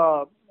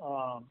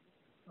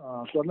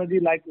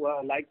 Swarnaji, like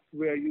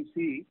where you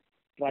see,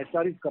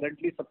 Tristar is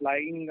currently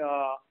supplying,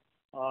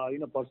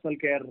 personal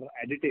care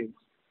additives,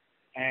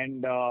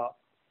 and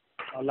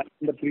like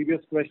in the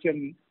previous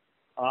question,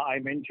 I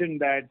mentioned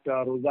that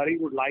Rossari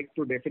would like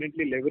to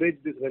definitely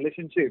leverage this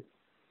relationship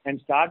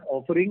and start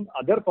offering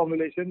other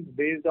formulations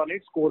based on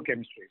its core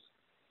chemistries.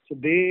 So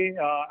they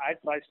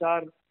at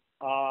Tristar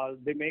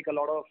they make a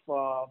lot of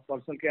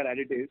personal care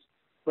additives,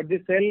 but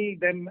they sell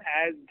them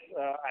as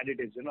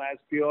additives, as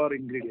pure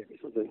ingredients.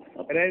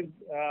 Whereas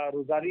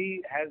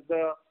Rossari has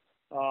the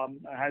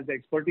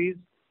expertise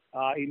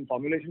in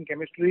formulation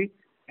chemistry,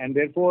 and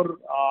therefore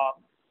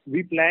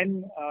we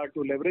plan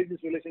to leverage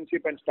this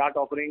relationship and start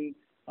offering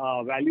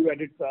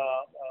value-added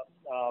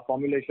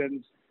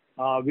formulations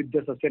with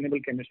the sustainable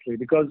chemistry,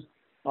 because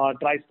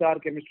Tristar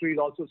chemistry is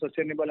also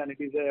sustainable, and it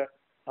is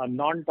a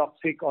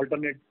non-toxic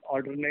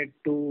alternate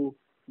to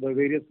the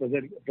various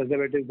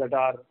preservatives that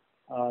are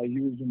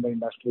used in the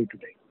industry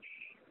today.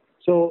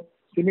 So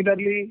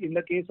similarly, in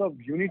the case of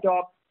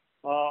Unitop,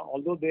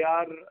 although they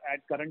are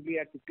currently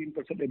at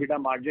 15% EBITDA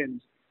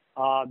margins,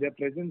 their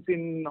presence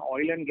in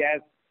oil and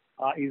gas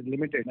is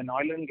limited, and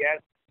oil and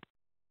gas.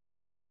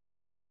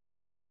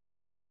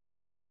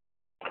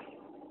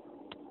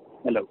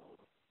 Hello.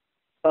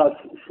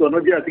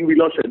 Swarnabji, I think we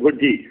lost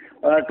Edwardji.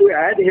 To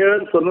add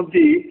here,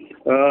 Swarnabji,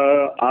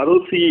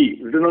 ROC,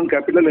 return on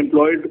capital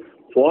employed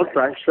for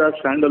Tristar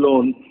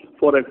standalone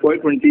for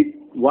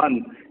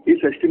FY21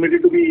 is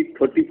estimated to be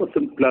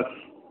 30% plus.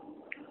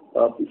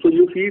 So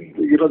you see,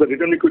 the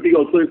return equity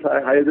also is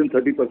higher than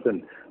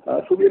 30%.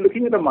 So we are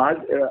looking at a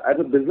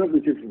business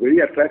which is very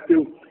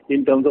attractive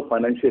in terms of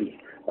financials.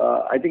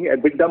 I think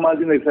EBITDA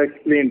margin, as I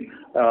explained,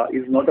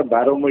 is not a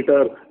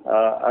barometer.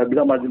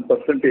 EBITDA margin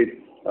percentage.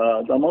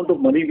 The amount of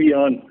money we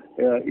earn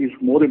is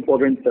more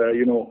important,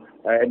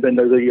 at the end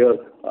of the year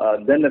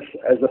than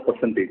as a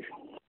percentage.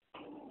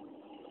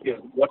 Yeah,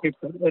 got it,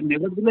 sir.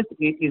 Nevertheless,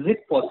 is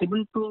it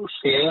possible to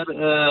share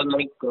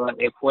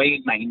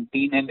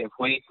FY19 and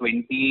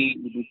FY20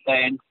 EBITDA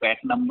and PAT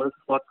numbers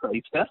for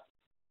Tristar?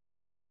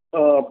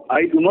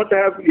 I do not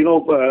have,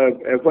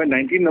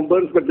 FY19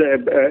 numbers, but the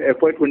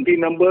FY20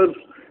 numbers,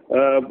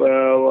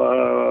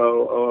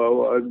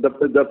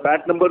 the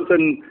PAT numbers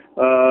and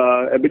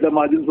EBITDA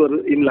margins were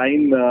in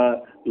line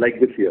like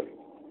this year.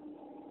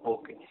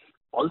 Okay.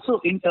 Also,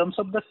 in terms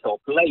of the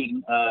top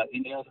line,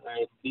 in your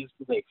fees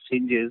to the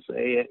exchanges,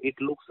 it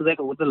looks that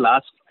over the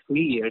last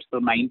 3 years, so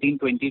 19,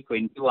 20,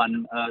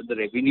 21, the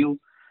revenue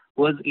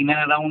was in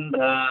and around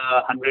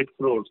 100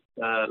 crores,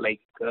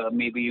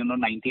 maybe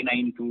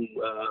 99 to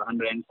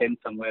 110,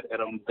 somewhere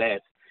around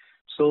that.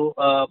 So,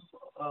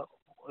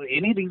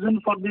 any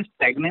reason for this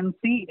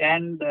stagnancy,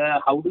 and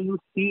how do you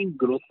see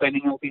growth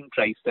panning out in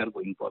Tristar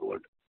going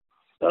forward?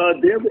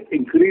 They have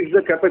increased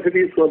the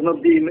capacity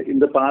in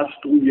the past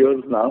 2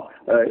 years now,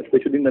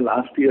 especially in the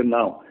last year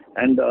now,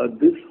 and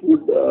this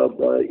would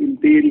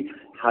entail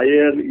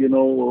higher,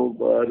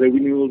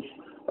 revenues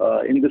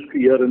in this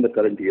year and the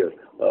current year.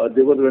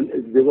 They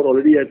were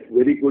already at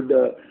very good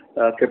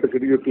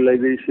capacity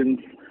utilizations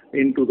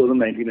in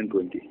 2019 and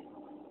 20.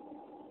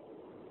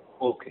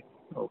 Okay,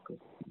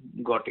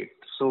 got it.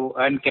 So,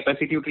 and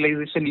capacity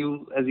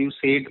utilization, as you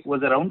said,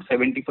 was around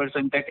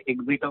 70% at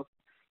exit of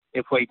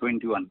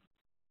FY21.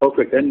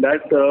 Perfect. And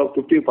that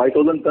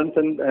 55,000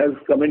 tons has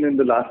come in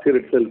the last year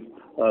itself,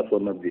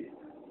 Swarnabji.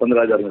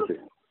 15,000 mein se.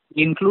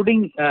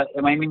 Including,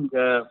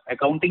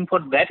 accounting for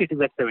that, it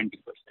is at 70%.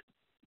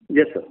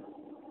 Yes, sir.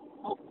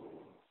 Okay.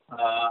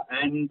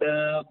 And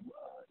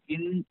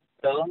in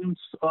terms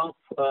of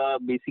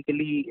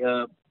basically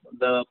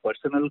the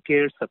personal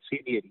care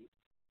subsidiary,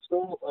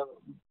 so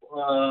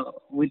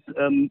with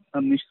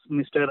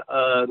Mr.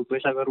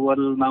 Rupesh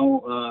Agarwal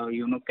now,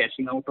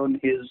 cashing out on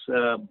his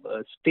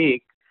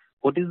stake,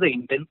 what is the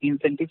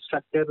incentive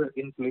structure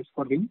in place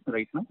for him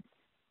right now?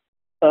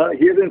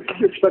 His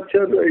incentive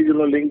structure is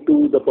linked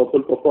to the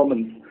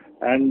performance,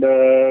 and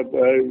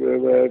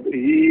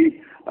he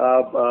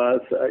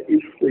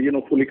is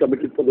fully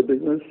committed for the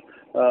business.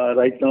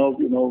 Right now,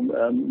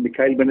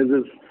 Mikhail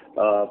Benezes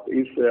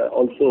is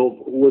also,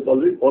 who is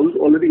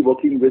already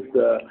working with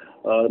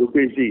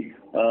Rupesh ji,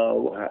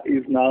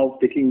 is now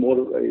taking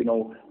more,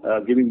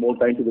 giving more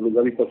time to the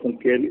Rossari Personal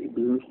Care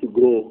business to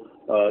grow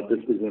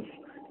this business.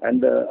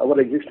 And our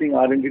existing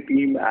R&D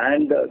team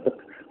and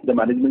the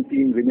management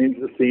team remains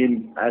the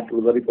same at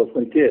Rossari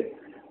Personal Care.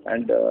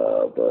 And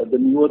the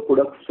newer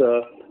products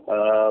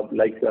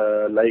like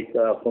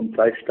from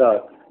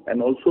Tristar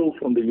and also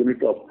from the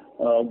Unitop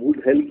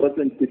would help us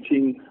in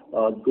pitching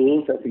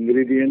those as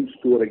ingredients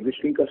to our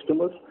existing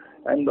customers,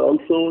 and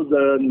also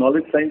the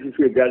knowledge science which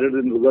we have gathered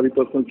in Rossari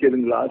Personal Care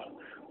in last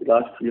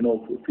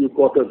few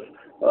quarters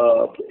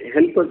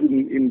help us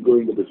in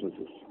growing the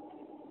businesses.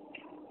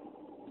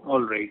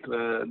 All right,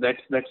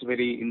 that's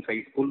very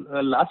insightful.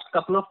 Last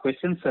couple of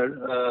questions,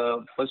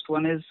 sir. First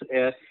one is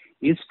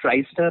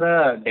Tristar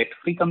a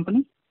debt-free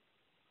company?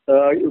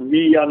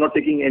 We are not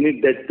taking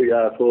any debt,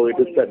 so it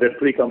is a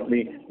debt-free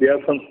company. We have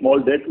some small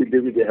debt which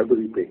they have to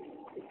repay.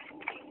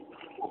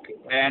 Okay.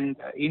 And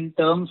in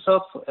terms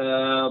of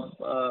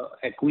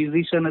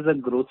acquisition as a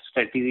growth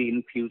strategy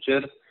in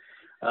future,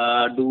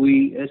 do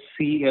we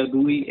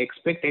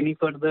expect any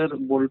further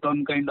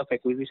bolt-on kind of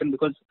acquisition?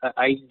 Because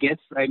I guess,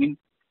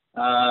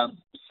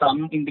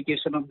 some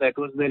indication of that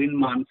was there in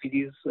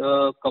Mansi's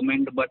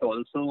comment, but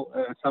also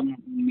some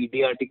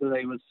media articles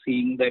I was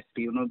seeing that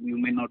you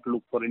may not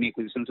look for any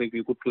acquisitions. So if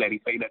you could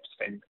clarify that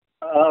stand.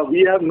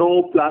 We have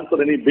no plan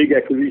for any big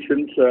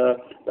acquisitions.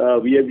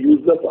 We have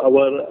used up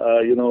our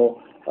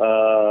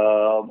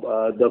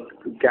the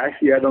cash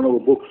we had on our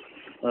books.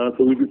 So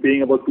we'll be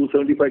paying about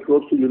 275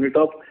 crores to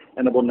Unitop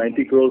and about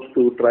 90 crores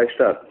to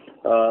Tristar.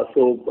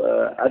 So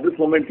at this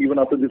moment, even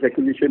after this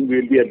acquisition, we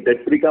will be a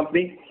debt-free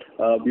company.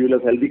 We will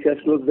have healthy cash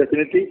flows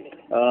definitely,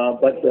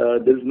 but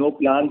there is no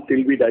plan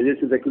till we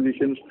digest these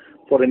acquisitions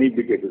for any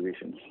big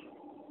acquisitions.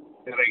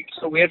 Right.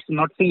 So we are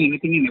not seeing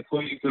anything in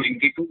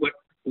FY22, but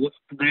post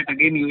that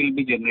again you will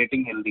be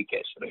generating healthy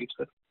cash, right,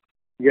 sir?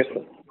 Yes,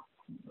 sir.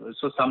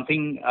 So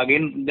something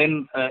again,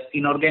 then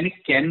inorganic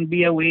can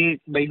be a way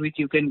by which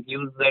you can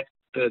use up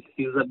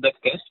that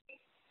cash.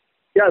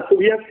 Yeah, so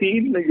we have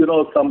seen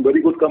some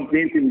very good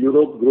companies in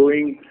Europe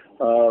growing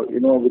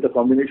with a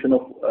combination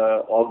of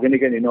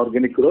organic and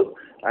inorganic growth,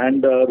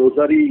 and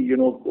Rossari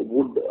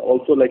would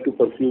also like to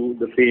pursue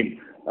the same.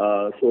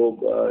 So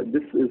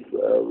this is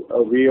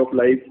a way of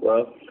life,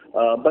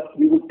 but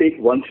we would take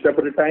one step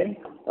at a time.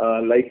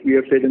 Like we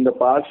have said in the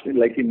past,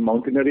 like in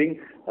mountaineering,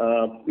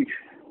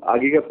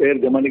 आगे का पैर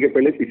जमाने के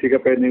पहले पीछे का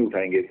पैर नहीं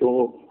उठाएंगे.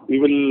 So we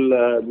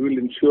will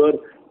ensure,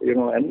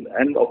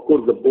 and of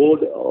course the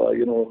board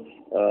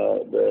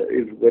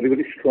is very,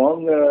 very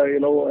strong,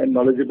 and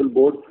knowledgeable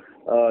board.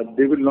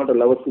 They will not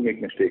allow us to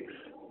make mistakes.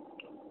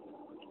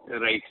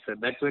 Right, sir.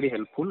 That's very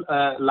helpful.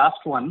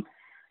 Last one.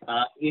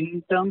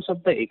 In terms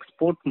of the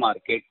export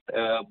market,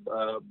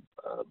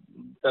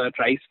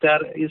 Tristar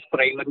is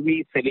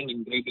primarily selling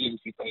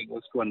ingredients, if I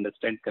was to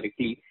understand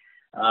correctly.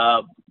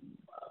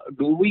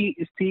 Do we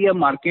see a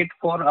market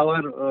for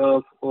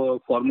our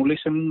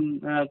formulation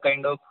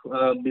kind of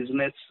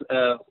business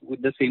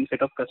with the same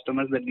set of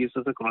customers that gives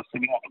us a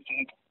cross-selling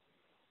opportunity?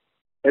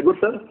 Edward,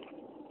 sir?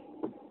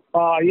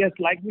 Yes,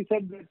 like we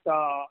said, that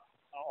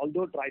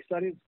although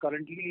Tristar is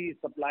currently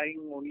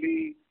supplying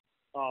only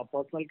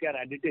personal care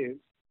additives,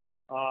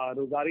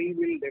 Rossari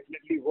will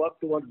definitely work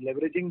towards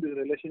leveraging this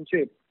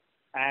relationship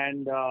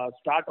and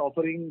start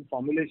offering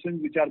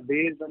formulations which are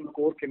based on the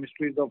core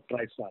chemistries of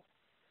Tristar.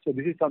 So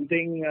this is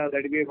something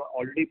that we have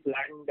already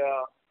planned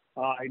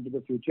into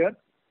the future,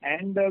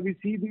 and we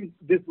see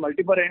this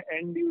multiple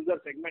end user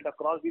segment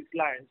across these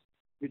clients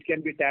which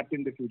can be tapped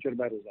in the future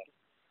by Rossari.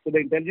 So the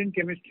intelligent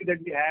chemistry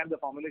that we have, the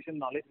formulation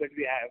knowledge that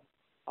we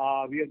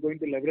have, we are going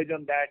to leverage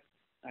on that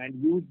and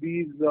use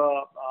these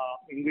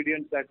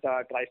ingredients that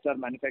Tristar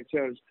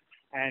manufactures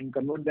and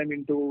convert them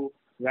into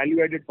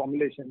value-added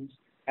formulations.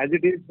 As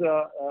it is,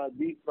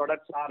 these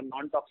products are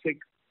non-toxic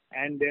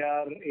and they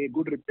are a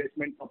good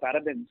replacement for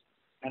parabens.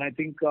 And I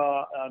think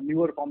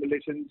newer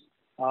formulations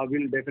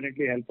will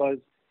definitely help us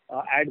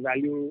add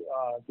value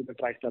to the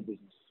Tristar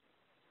business.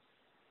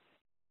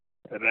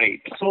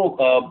 Right.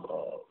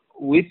 So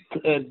with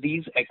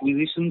these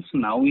acquisitions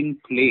now in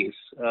place,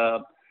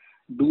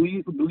 do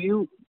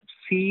you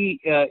see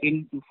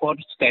for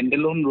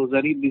standalone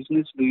Rossari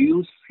business, do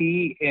you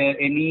see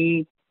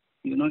any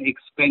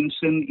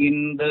expansion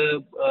in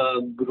the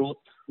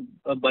growth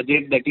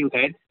budget that you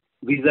had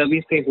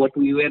vis-a-vis say what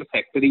we were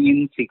factoring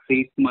in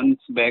 6-8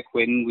 months back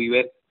when we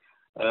were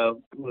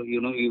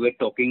we were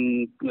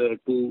talking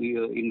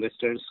to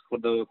investors for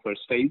the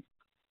first time?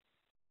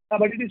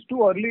 But it is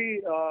too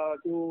early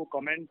to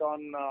comment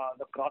on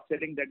the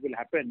cross-selling that will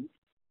happen.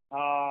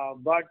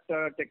 But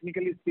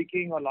technically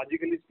speaking or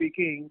logically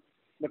speaking,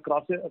 the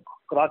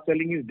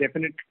cross-selling is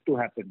definite to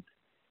happen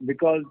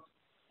because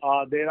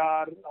there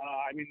are,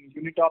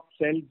 Unitop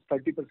sells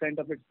 30%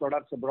 of its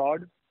products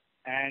abroad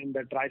and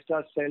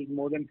Tristar sells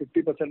more than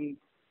 50%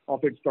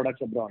 of its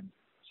products abroad.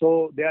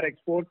 So their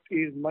export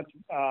is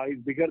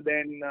bigger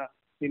than,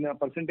 in a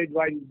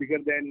percentage-wise, bigger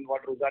than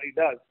what Rossari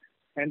does.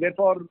 And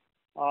therefore,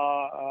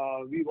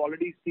 we've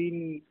already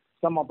seen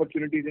some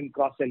opportunities in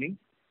cross-selling.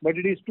 But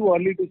it is too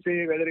early to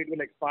say whether it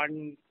will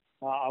expand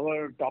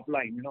our top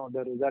line,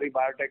 the Rossari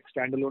Biotech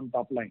standalone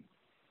top line.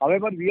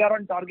 However, we are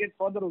on target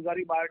for the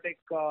Rossari Biotech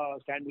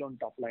standalone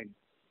top line,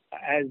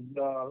 as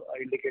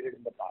indicated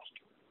in the past.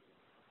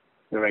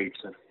 Right,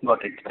 sir.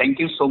 Got it. Thank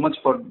you so much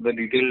for the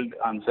detailed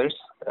answers.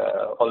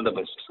 All the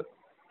best, sir.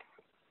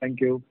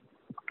 Thank you.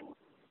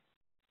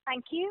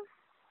 Thank you.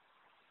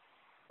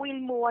 We'll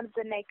move on to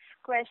the next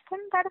question.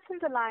 That is in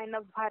the line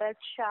of Bharat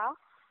Shah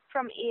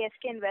from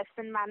ASK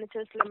Investment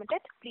Managers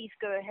Limited. Please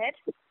go ahead.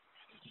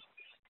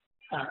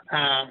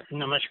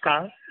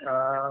 Namaskar.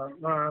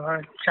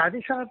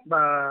 Chari Saab,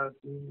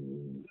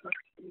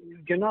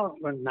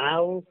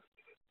 now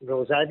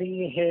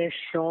Rossari has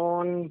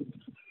shown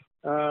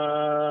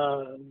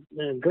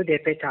good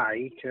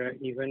appetite,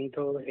 even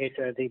though at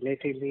a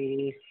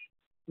relatively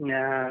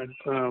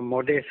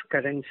modest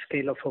current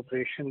scale of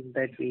operations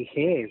that we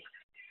have.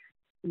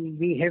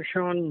 We have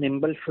shown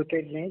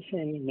nimble-footedness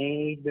and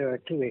made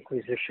 2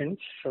 acquisitions.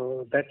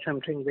 So that's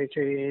something which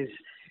is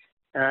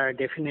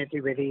definitely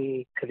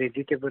very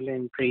creditable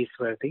and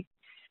praiseworthy.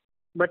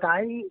 But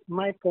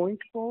my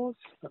point was,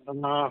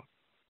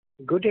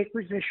 good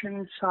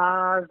acquisitions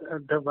are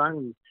the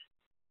ones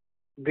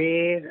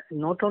where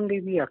not only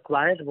we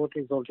acquire what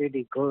is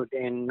already good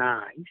and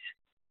nice,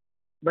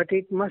 but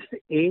it must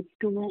aid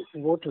to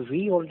what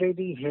we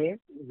already have,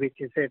 which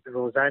is at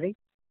Rossari.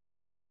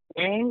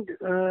 And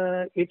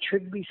it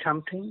should be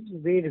something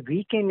where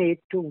we can add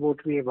to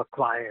what we have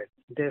acquired.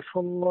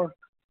 Therefore,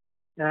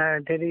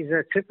 there is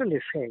a triple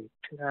effect.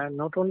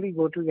 Not only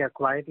what we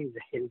acquired is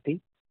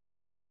healthy,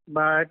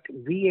 but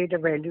we add a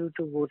value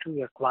to what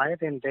we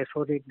acquired, and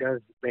therefore it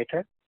does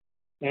better.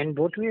 And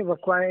what we have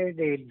acquired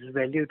adds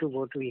value to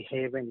what we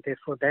have, and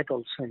therefore that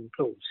also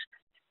improves.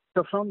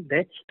 So from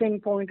that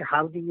standpoint,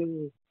 how do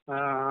you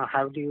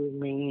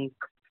make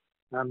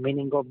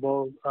meaning of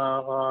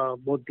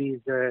both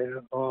these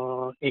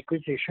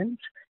acquisitions?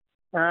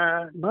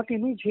 Not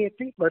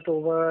immediately, but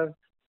over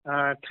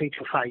 3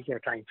 to 5 year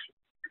time frame.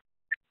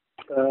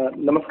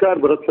 Namaskar,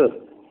 Bharat sir.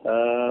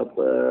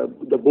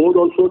 The board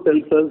also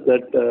tells us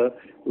that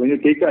when you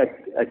take an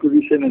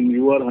acquisition and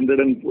you are 100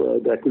 and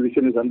the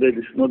acquisition is 100,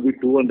 it should not be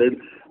 200.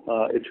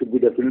 It should be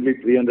definitely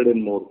 300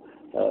 and more.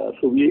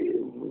 So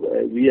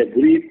we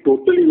agree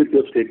totally with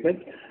your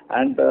statement.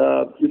 And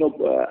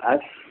as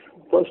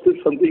first is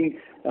something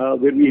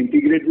where we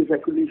integrate these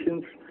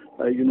acquisitions.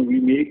 We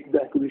make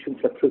the acquisition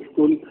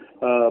successful.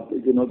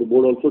 The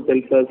board also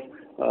tells us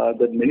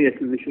that many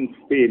acquisitions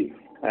fail.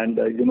 And,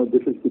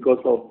 this is because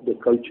of the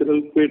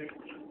cultural fit.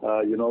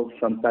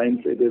 Sometimes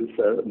it is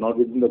not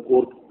within the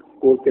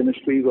core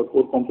chemistries or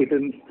core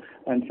competence,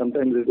 and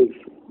sometimes it is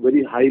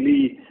very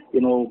highly,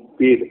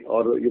 paid,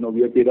 or,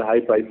 we have paid a high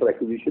price for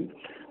acquisition.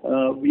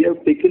 We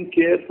have taken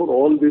care for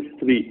all these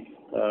 3.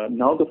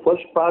 Now the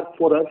first part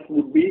for us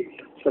would be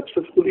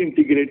successfully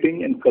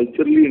integrating and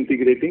culturally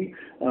integrating,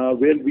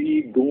 where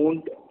we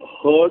don't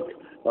hurt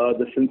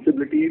the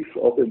sensibilities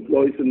of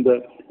employees in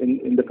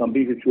the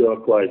companies which we have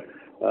acquired.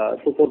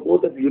 So for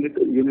both at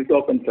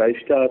Unitop and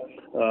Tristar,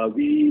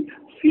 we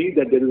see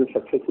that there is a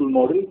successful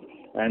model,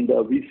 and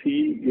we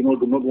see, do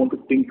not want to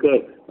tinker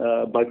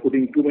by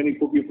putting too many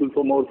people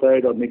from our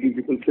side or making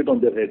people sit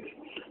on their heads.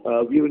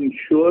 We have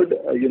ensured,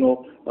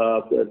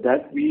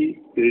 that we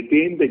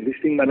retain the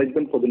existing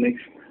management for the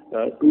next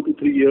 2 to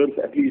 3 years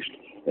at least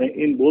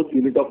in both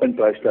Unitop and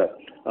Tristar.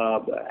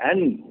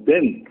 And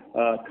then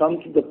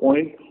comes the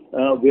point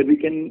where we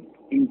can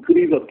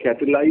increase or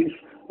catalyze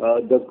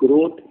the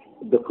growth,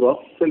 the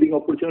cross-selling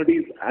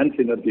opportunities and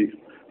synergies.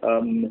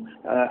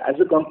 As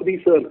a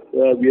company, sir,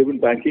 we have been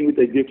banking with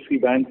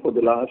HDFC Bank for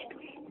the last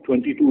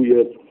 22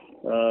 years.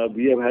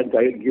 We have had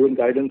given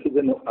guidances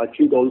and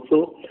achieved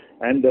also.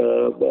 And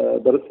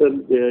Bharat sir,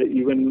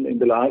 even in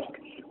the last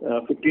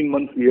 15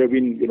 months, we have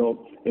been,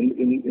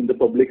 in the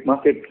public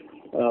market,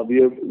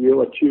 we have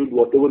achieved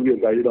whatever we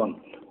have guided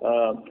on.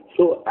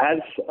 So as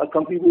a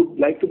company, we would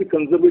like to be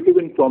conservative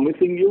in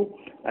promising you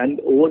and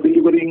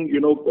over-delivering,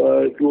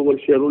 to our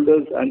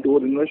shareholders and to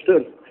our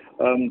investors.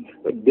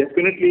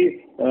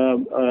 Definitely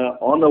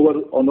on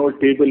our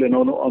table and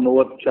on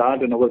our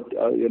chart and our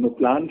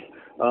plans,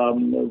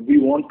 we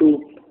want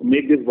to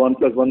make this 1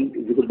 + 1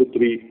 =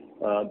 3.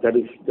 That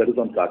is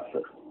on card,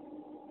 sir.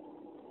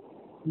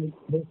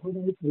 Therefore,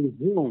 I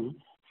presume,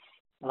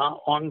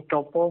 on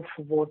top of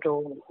what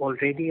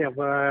already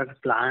our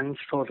plans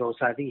for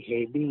Rossari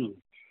have been,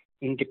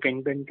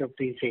 independent of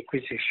these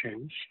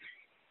acquisitions,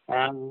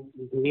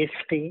 they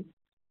stay,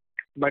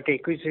 but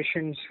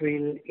acquisitions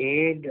will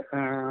add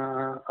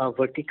a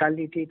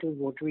verticality to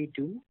what we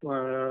do,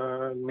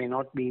 may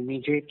not be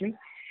immediately.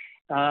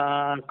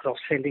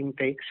 Cross-selling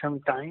takes some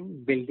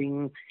time,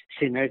 building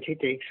synergy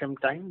takes some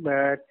time,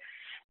 but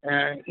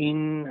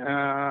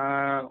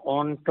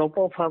on top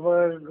of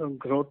our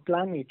growth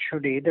plan, it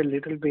should add a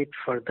little bit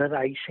further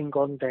icing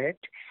on that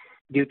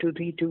due to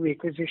the 2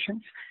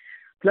 acquisitions.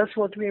 Plus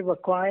what we've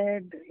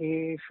acquired,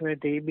 if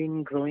they've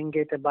been growing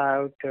at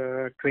about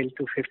 12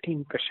 to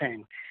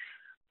 15%,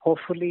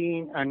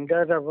 hopefully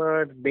under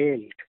our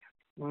belt,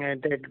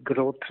 that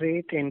growth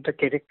rate and the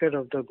character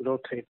of the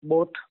growth rate,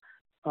 both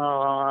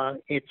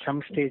at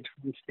some stage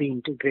once the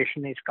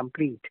integration is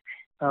complete,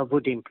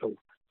 would improve.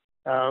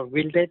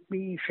 Will that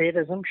be fair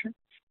assumption?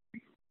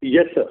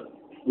 Yes, sir.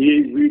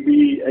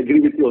 We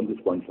agree with you on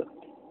this point, sir.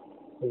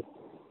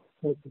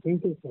 Okay.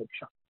 Thank you,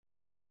 sir.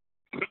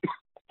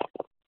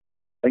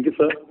 Thank you,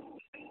 sir.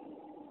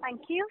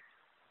 Thank you.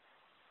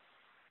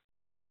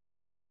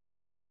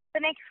 The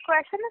next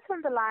question is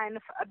on the line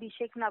of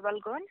Abhishek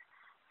Navalgund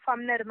from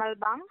Nirmal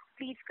Bang.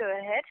 Please go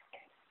ahead.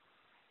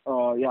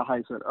 Yeah,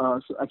 hi, sir.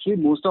 So actually,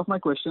 most of my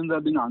questions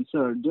have been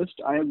answered. Just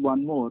I have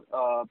one more.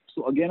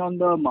 So again, on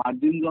the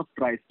margins of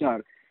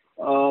Tristar.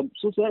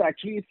 So, sir,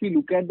 actually, if we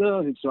look at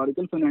the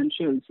historical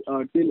financials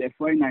till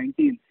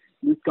FY19,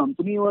 this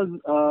company was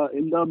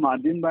in the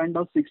margin band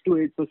of 6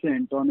 to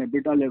 8% on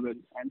EBITDA level,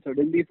 and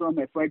suddenly from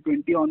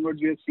FY20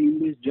 onwards, we have seen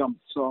this jump.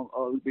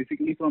 So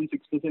basically from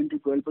 6% to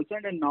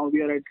 12%, and now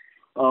we are at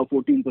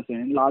 14%.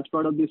 And large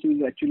part of this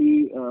is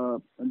actually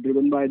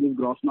driven by this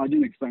gross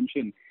margin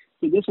expansion.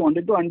 So just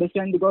wanted to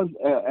understand, because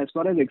as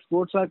far as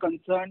exports are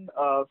concerned,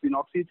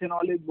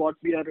 phenoxyethanol is what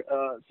we are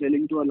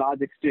selling to a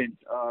large extent.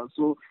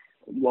 So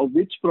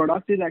which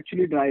product is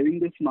actually driving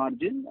this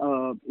margin?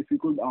 If you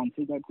could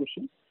answer that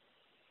question.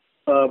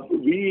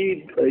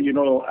 We,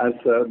 as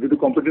due to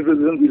competitive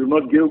reasons, we do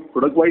not give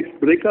product-wise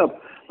breakup.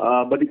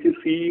 But if you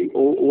see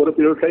over a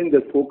period of time,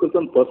 the focus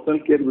on personal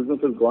care business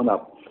has gone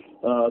up.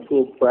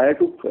 So prior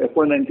to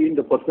FY19,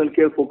 the personal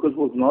care focus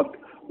was not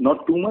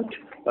too much.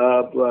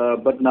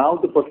 But now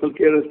the personal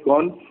care has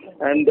gone,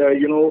 and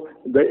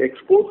the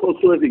exports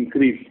also has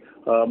increased.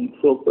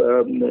 So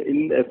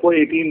in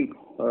FY18,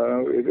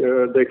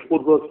 the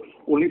export was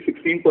only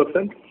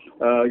 16%.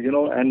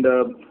 And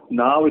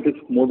now it is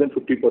more than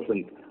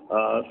 50%.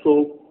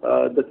 So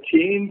the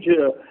change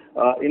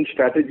in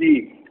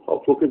strategy of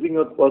focusing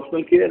on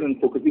personal care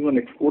and focusing on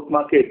export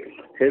market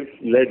has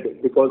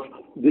led, because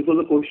this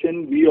was a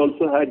question we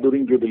also had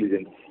during due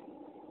diligence.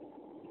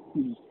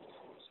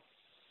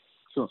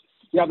 Sure.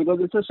 Yeah, because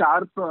it's a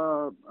sharp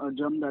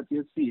jump that we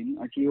have seen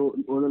actually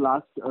over the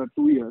last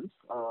 2 years.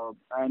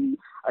 And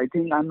I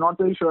think I'm not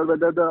very sure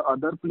whether the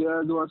other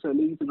players who are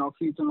selling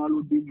phenoxyethanol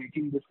would be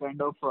making this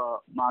kind of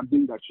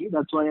margins actually.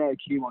 That's why I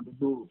actually wanted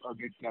to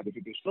get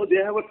clarification. No, they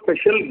have a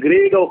special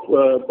grade of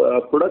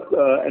product,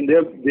 and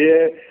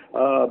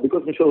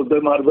because Mr.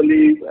 Uday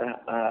Marvali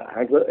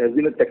has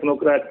been a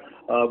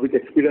technocrat with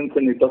experience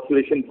in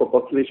ethoxylation,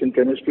 ethoxylation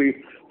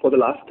chemistry for the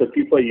last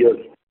 35 years.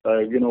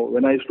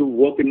 When I used to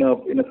work in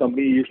a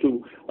company, he used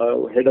to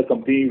head a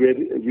company where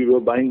we were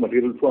buying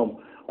material from.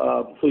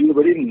 So he's a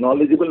very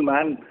knowledgeable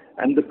man,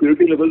 and the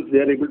purity levels they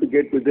are able to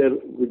get with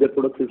their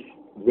products is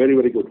very,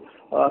 very good.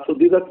 So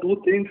these are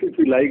two things which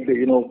we liked,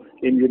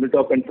 in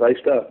Unitop and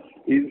Tristar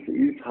is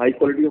high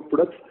quality of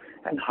products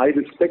and high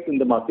respect in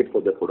the market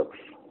for their products.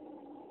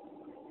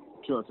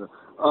 Sure, sir.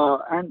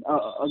 And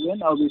again,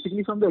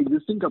 basically from the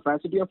existing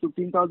capacity of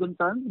 15,000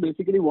 tons,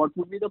 basically what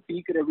would be the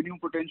peak revenue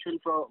potential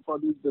for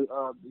this,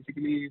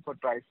 basically for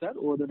Tristar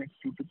over the next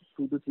 2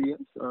 to 3 years?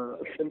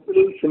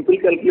 Simple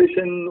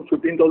calculation,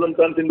 15,000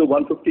 tons into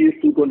 150 is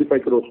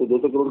 225 crores. So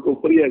those crores ko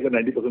upar hi aega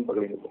 90%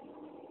 pakadenge to.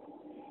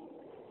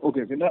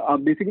 Okay.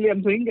 Basically,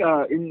 I'm saying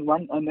in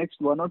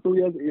next 1 or 2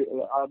 years,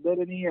 are there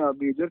any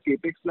major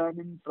capex plan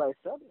in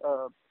Tristar?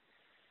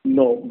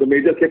 No, the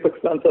major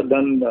capex plans are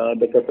done.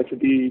 The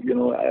capacity,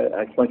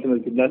 expansion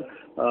has been done.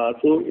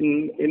 So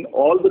in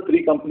all the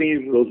three companies,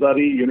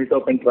 Rossari,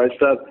 Unitop, and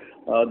Tristar,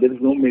 there is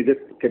no major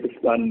capex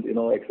plan,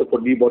 except for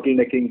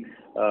debottlenecking.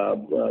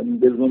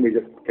 There is no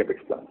major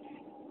capex plan.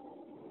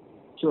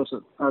 Sure,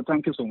 sir.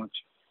 Thank you so much.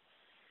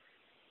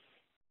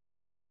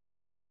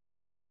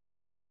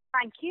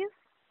 Thank you.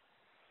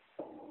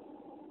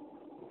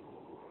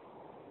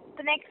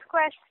 The next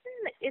question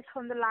is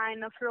from the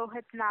line of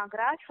Rohit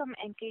Nagraj from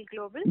NK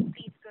Global.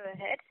 Please go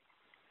ahead.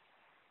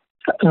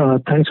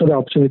 Thanks for the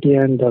opportunity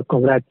and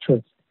congrats.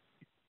 So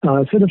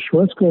the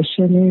first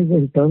question is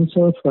in terms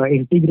of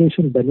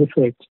integration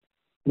benefits.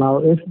 Now,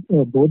 if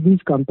both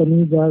these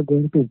companies are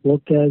going to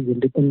work as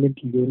independent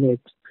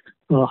units,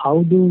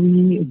 how do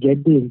we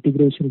get the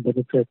integration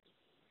benefits?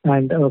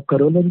 And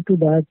corollary to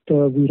that,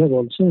 we have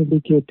also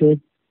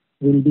indicated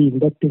we'll be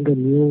inducting a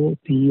new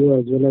CEO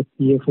as well as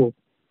CFO.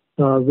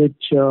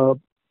 Which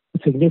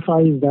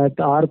signifies that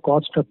our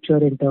cost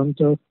structure in terms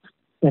of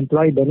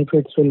employee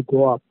benefits will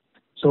go up.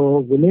 So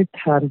will it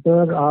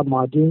hamper our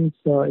margins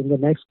in the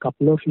next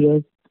couple of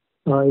years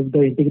if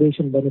the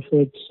integration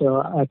benefits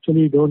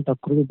actually don't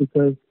accrue,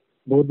 because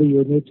both the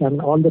units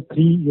and all the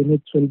three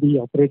units will be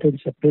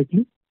operated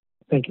separately?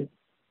 Thank you.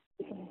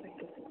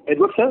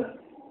 Edward, sir?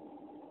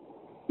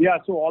 Yeah,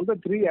 so all the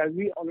three, as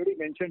we already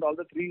mentioned, all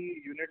the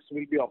three units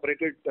will be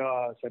operated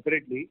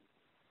separately.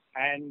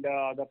 And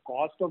the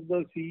cost of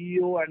the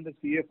CEO and the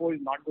CFO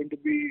is not going to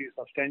be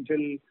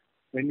substantial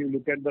when you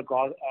look at the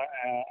cost,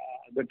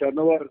 the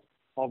turnover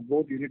of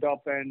both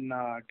Unitop and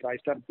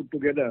Tristar put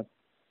together.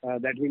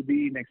 that will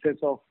be in excess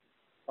of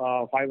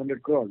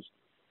 500 crores.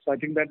 So I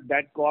think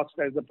that cost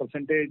as a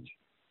percentage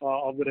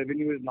of the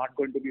revenue is not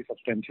going to be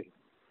substantial.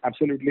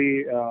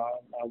 Absolutely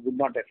would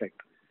not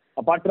affect.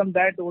 Apart from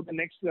that, over the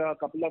next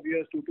couple of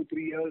years, 2 to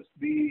 3 years,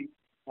 the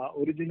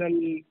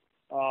original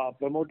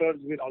promoters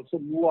will also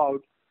move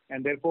out,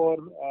 and therefore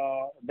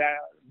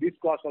this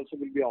cost also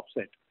will be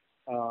offset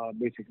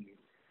basically.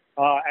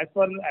 As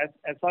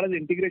far as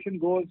integration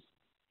goes,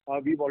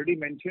 we've already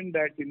mentioned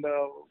that in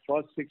the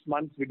first 6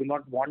 months we do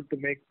not want to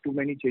make too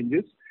many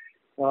changes.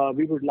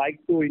 We would like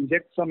to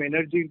inject some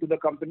energy into the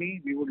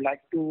company. We would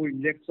like to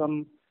inject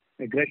some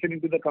aggression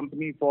into the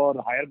company for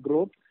higher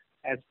growth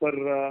as per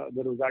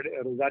the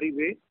Rossari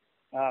way.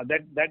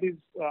 That is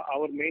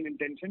our main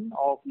intention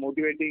of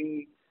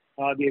motivating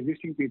the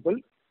existing people,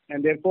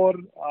 and therefore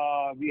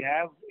we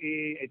have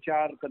a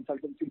HR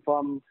consultancy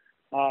firm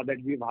that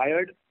we've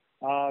hired,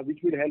 which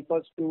will help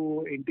us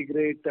to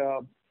integrate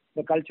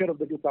the culture of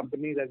the two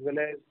companies as well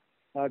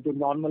as to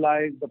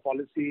normalize the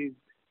policies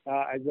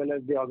as well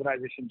as the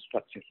organization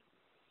structure.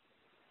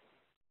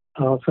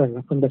 Fair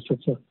enough.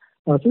 Understood, sir.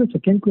 So the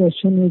second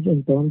question is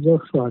in terms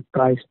of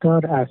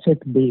Tristar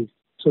asset base.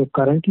 So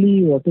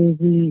currently, what is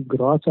the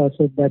gross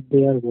asset that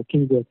they are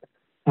working with,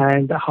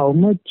 and how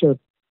much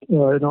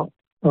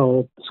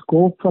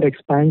scope for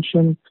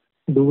expansion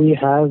do we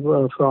have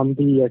from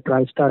the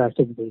Tristar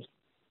asset base?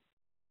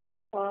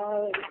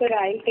 Sir,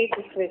 I'll take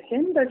this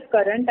question. The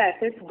current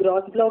assets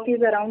gross block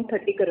is around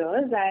 30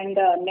 crores and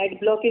net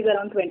block is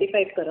around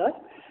 25 crores.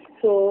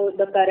 So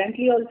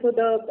currently also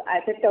the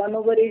asset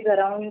turnover is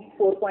around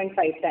 4.5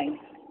 times.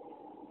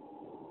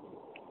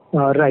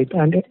 Right.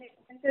 And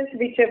expenses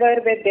whichever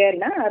were there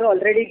are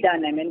already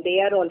done. I mean, they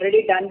are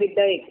already done with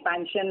the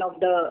expansion of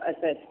the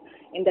assets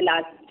in the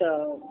last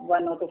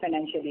 1 or 2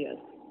 financial years.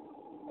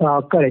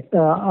 Correct.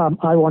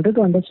 I wanted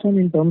to understand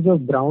in terms of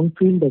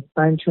brownfield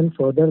expansion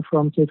further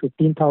from, say,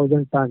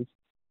 15,000 tons.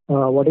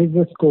 What is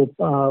the scope?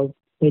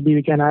 Maybe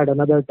we can add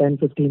another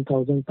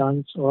 10,000-15,000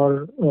 tons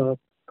or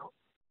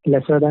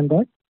lesser than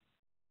that?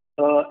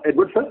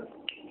 Edward, sir?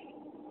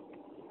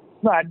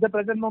 No, at the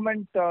present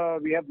moment,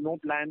 we have no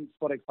plans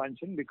for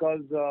expansion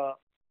because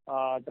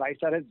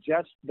Tristar has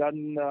just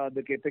done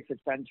the capex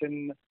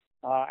expansion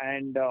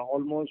and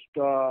almost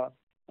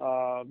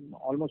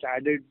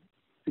added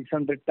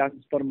 600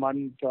 tons per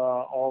month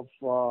of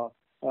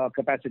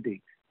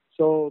capacity.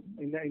 So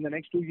in the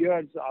next 2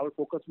 years, our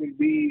focus will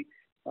be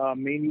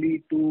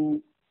mainly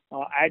to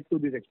add to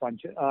this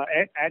expansion,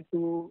 add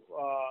to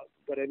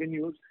the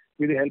revenues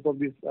with the help of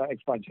this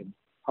expansion.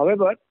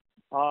 However,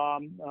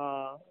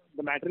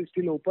 the matter is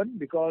still open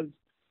because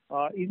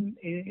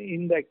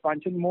in the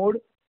expansion mode,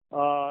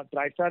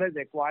 Tristar has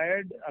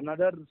acquired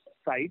another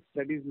site.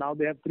 That is, now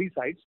they have 3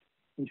 sites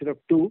instead of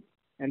 2.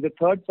 And the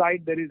third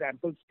site, there is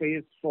ample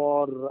space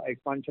for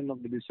expansion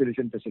of the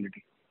distillation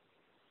facility.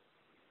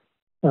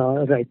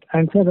 Right.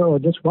 And sir,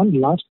 just one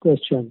last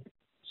question.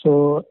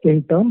 So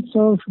in terms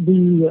of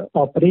the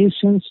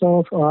operations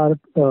of our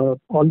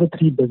all the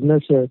 3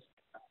 businesses,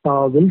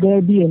 will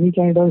there be any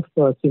kind of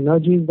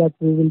synergies that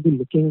we will be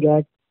looking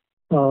at?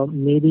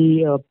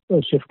 Maybe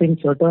shifting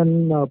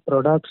certain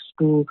products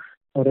to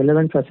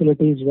relevant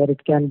facilities where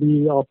it can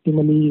be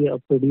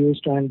optimally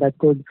produced and that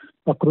could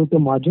accrue to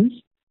margins?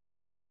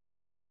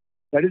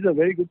 That is a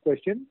very good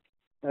question.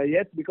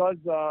 Yes, because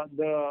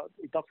the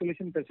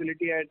ethoxylation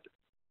facility at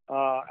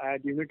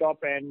Unitop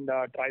and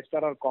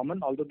Tristar are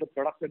common, although the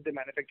products that they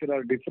manufacture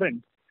are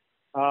different.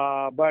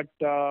 But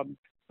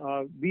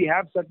we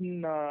have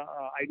certain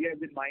ideas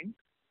in mind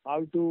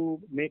how to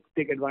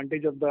take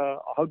advantage of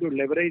how to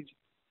leverage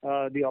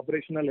the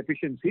operational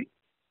efficiency.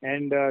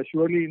 And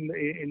surely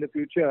in the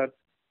future,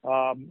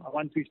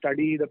 once we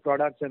study the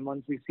products and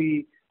once we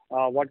see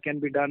what can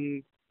be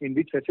done in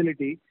which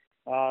facility,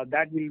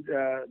 that we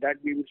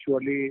will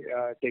surely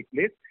take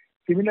place.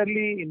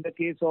 Similarly, in the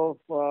case of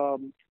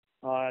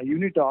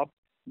Unitop,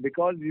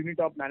 because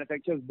Unitop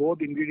manufactures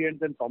both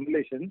ingredients and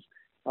formulations,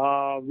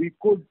 we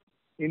could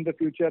in the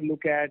future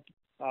look at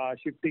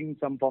shifting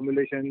some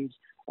formulations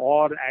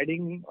or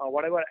adding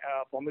whatever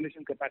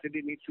formulation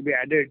capacity needs to be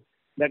added.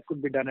 That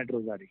could be done at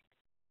Rossari.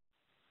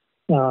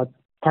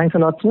 Thanks a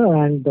lot, sir,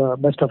 and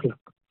best of luck.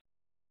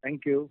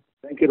 Thank you.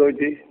 Thank you,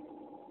 Rohit.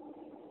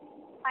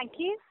 Thank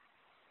you.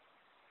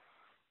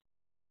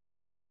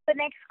 The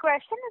next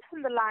question is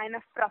from the line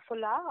of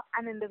Prafulla,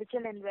 an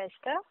individual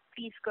investor.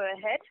 Please go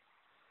ahead.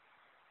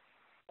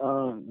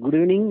 Good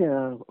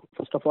evening.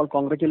 First of all,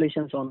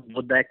 congratulations on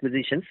both the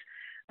acquisitions.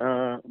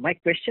 My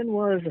question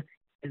was,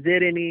 is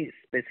there any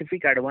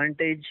specific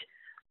advantage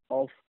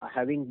of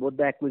having both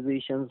the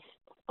acquisitions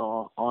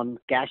on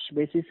cash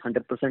basis,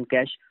 100%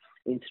 cash,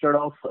 instead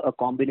of a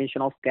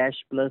combination of cash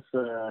plus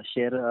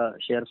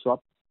share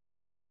swap?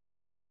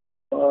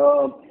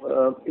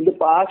 In the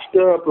past,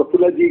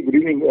 Prafulla ji, good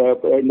evening.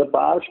 In the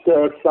past,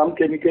 some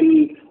chemical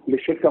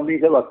listed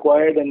companies have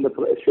acquired and the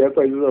share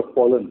prices have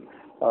fallen.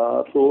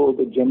 So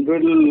the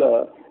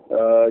general,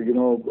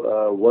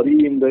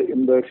 worry in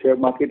the share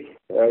market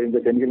in the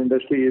chemical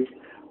industry is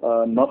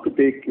not to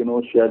take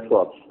share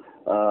swaps.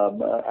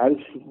 As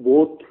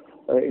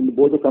in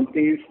both the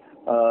companies,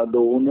 the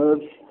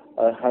owners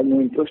have no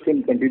interest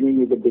in continuing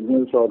with the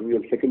business or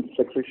your second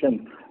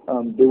succession.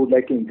 They would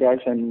like to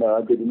encash and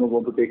they do not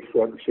want to take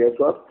share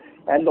swap.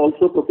 And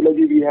also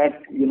Profilogy, we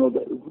had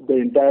the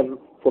entire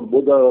for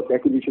both the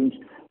acquisitions,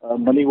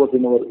 money was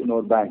in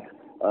our bank.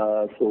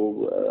 So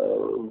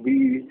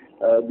we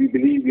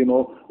believe we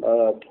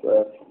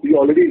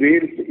already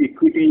raised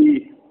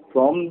equity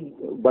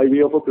by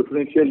way of a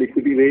preferential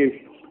equity raise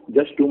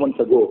just 2 months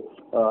ago.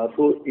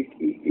 So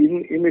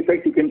in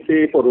effect, you can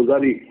say for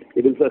Rossari,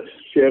 it is a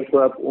share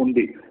swap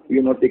only. We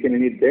have not taken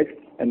any debt,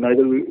 and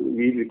neither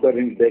we require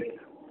any debt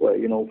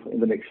in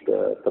the next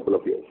couple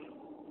of years.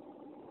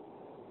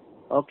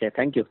 Okay,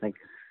 thank you. Thank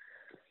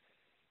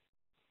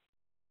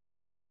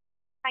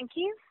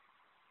you.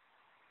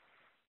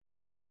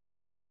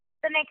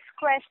 The next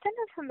question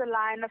is from the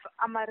line of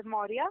Amar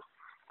Maurya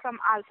from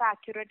Alpha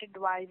Accurate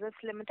Advisors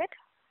Limited.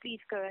 Please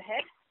go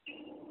ahead.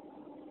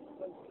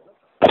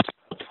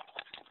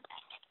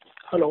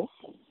 Hello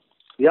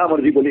या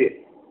अमर जी बोलिए.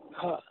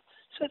 हाँ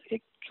sir,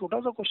 एक छोटा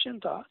सा question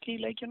था कि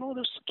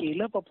the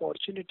scale up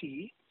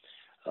opportunity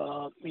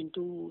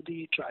into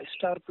the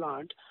Tristar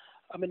plant.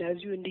 I mean,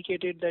 as you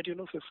indicated that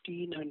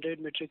 1,500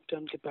 metric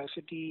ton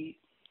capacity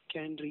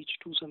can reach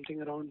to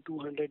something around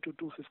 200 to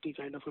 250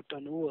 kind of a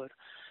turnover.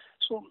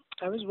 So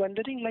I was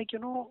wondering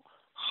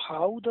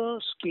how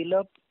the scale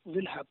up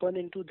will happen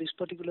into this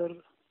particular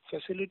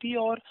facility,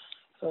 or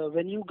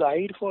when you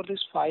guide for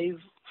this five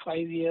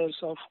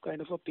years of kind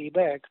of a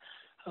payback,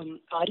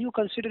 are you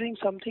considering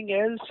something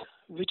else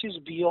which is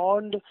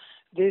beyond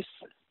this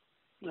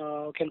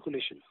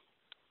calculation?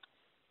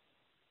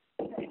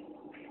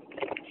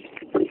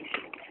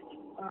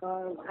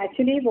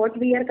 Actually, what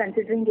we are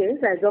considering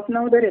is, as of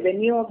now, the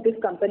revenue of this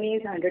company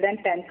is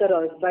 110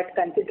 crores, but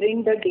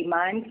considering the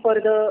demand for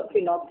the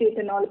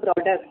phenoxyethanol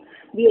product,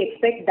 we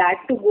expect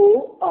that to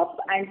go up,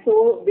 and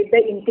so with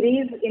the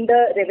increase in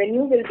the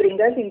revenue will bring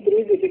us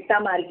increased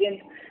EBITDA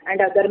margins and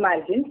other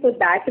margins, so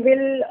that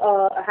will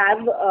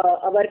have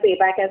our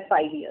payback as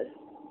 5 years.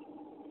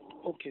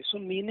 Okay, so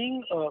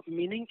meaning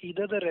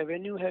either the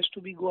revenue has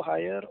to go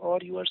higher, or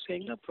you are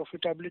saying the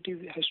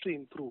profitability has to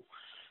improve.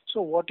 So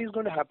what is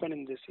going to happen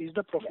in this? Is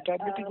the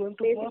profitability going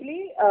to go up?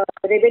 Basically,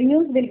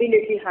 revenues will be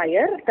little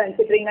higher,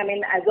 considering,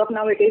 as of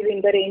now it is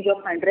in the range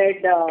of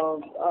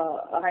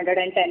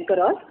 110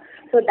 crores.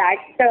 So that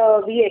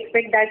we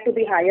expect that to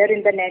be higher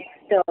in the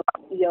next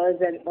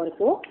years or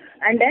so.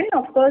 And then,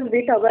 of course,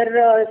 with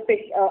our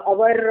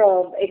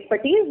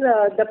expertise,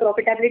 the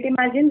profitability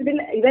margins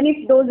will, even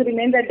if those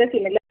remain at the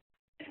similar,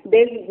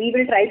 we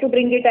will try to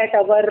bring it at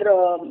our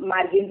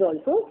margins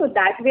also. So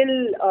that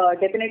will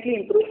definitely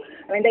improve.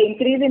 When the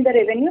increase in the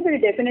revenue will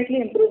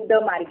definitely improve the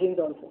margins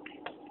also.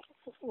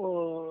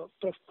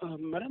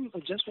 Madam, I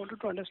just wanted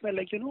to understand,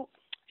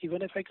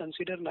 even if I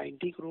consider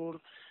 90 crore,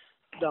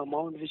 the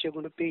amount which you're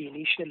going to pay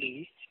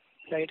initially,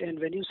 right? And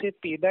when you say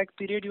payback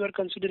period, you are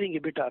considering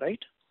EBITDA,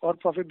 right? Or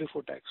profit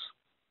before tax?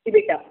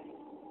 EBITDA.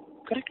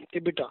 Correct?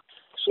 EBITDA.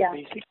 So yeah.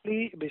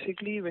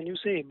 Basically, when you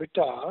say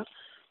EBITDA,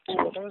 so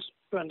what I was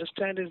to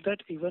understand is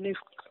that even if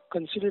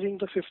considering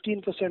the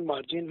 15%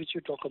 margin which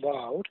you talk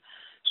about,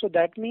 so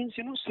that means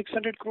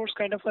 600 crores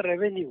kind of a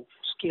revenue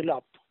scale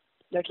up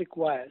that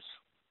requires.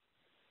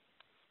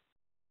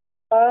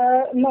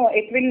 No,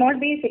 it will not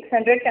be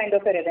 600 kind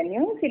of a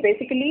revenue. See,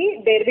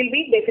 basically, there will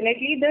be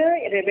definitely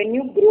the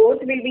revenue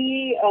growth will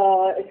be,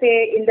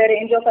 say, in the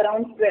range of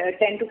around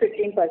 10 to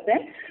 15%.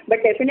 But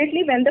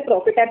definitely when the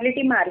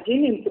profitability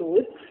margin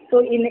improves,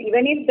 so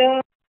even if the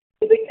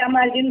EBITDA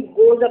margin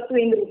goes up to,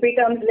 in rupee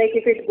terms, like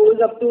if it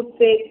goes up to,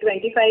 say,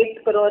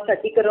 25 crore,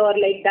 30 crore,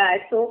 like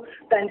that. So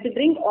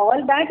considering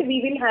all that,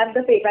 we will have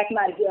the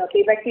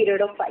payback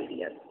period of 5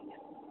 years.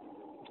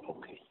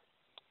 Okay.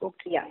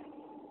 Yeah.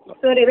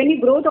 So revenue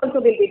growth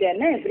also will be there.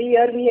 Every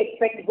year we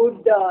expect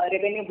good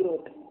revenue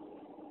growth.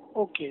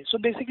 Okay. So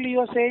basically you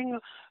are saying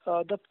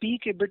the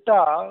peak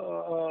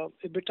EBITDA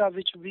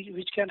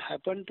which can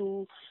happen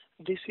to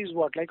this is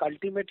what? Like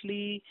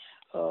ultimately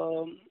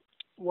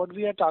what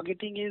we are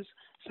targeting is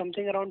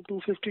something around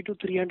 250 to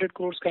 300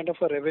 crores kind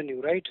of a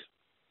revenue, right?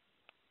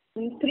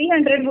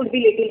 300 would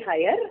be little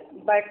higher,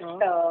 but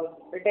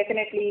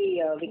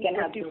definitely we can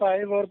have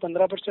 25 or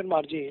 15%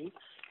 margin.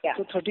 Yeah.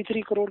 So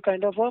 33 crore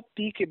kind of a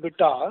peak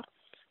EBITDA,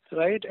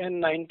 right? And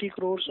 90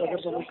 crores other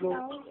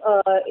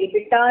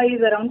EBITDA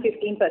is around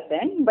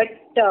 15%, but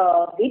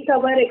with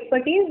our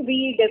expertise,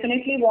 we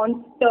definitely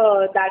want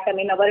that.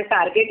 Our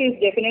target is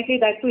definitely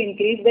that to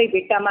increase the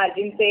EBITDA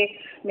margin, say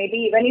maybe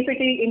even if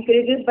it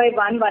increases by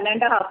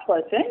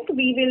 1.5%,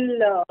 we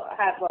will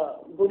have a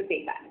good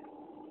payback.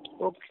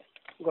 Okay,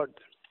 got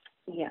that.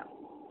 Yeah.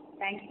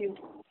 Thank you.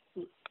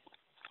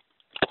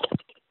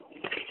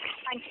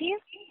 Thank you.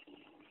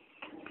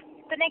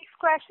 The next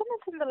question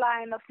is from the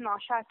line of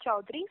Naushad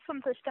Chaudhary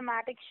from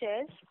Systematic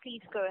Shares.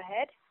 Please go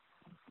ahead.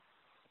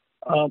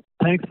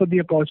 Thanks for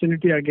the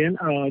opportunity again.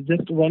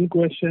 Just one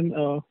question.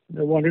 I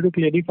wanted to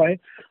clarify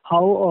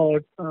how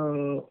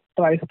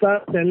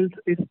Tristar sells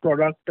its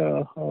product,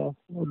 do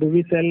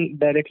we sell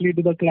directly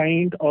to the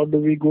client or do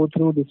we go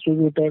through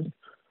distributors,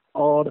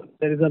 or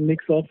there is a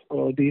mix of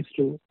these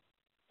two?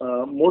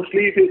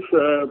 Mostly it is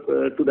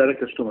to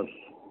direct customers.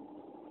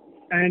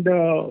 And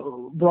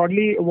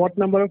broadly, what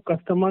number of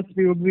customers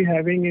we would be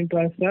having in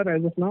Tristar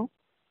as of now?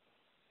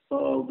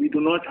 We do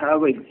not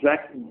have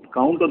exact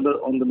count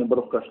on the number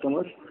of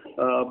customers,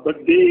 but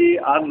they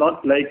are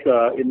not like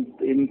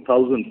in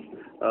thousands.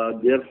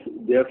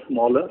 They are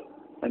smaller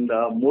and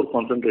more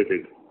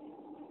concentrated.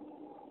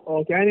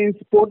 Okay, and in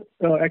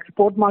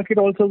export market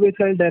also we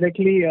sell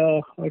directly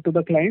to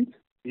the clients?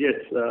 Yes,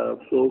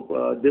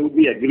 so there would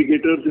be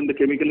aggregators in the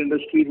chemical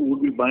industry who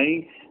would be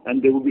buying,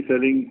 and they would be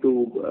selling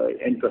to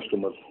end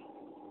customers.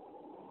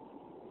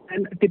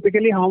 And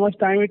typically, how much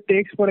time it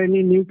takes for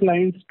any new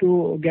clients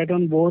to get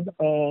on board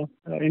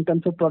in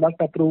terms of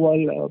product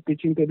approval,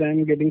 pitching to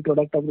them, getting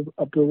product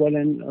approval,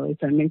 and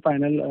sending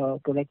final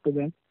product to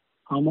them?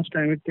 How much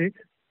time it takes?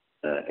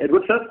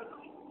 Edward, sir?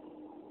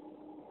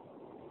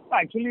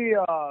 Actually,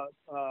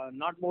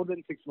 not more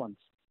than 6 months.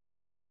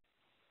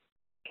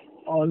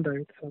 All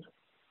right, sir.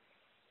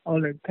 All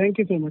right. Thank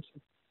you so much,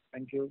 sir.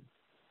 Thank you.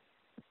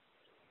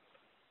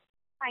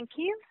 Thank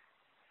you.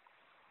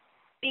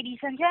 Ladies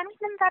and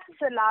gentlemen, that is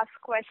the last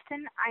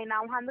question. I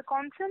now hand the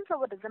conference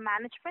over to the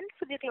management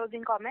for the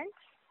closing comments.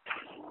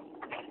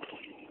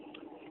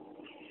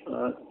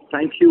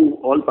 Thank you,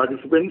 all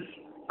participants.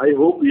 I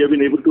hope we have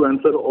been able to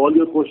answer all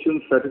your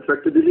questions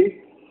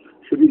satisfactorily.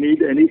 Should you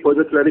need any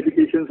further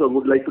clarifications or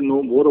would like to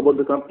know more about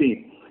the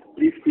company,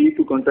 please feel free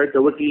to contact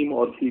our team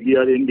or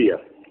CDR India.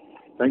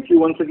 Thank you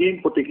once again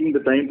for taking the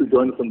time to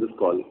join us on this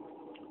call.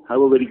 Have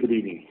a very good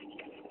evening.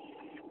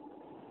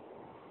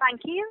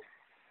 Thank you.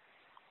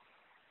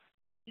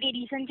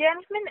 Ladies and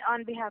gentlemen,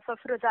 on behalf of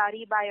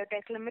Rossari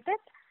Biotech Limited,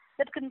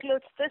 that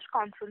concludes this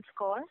conference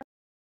call.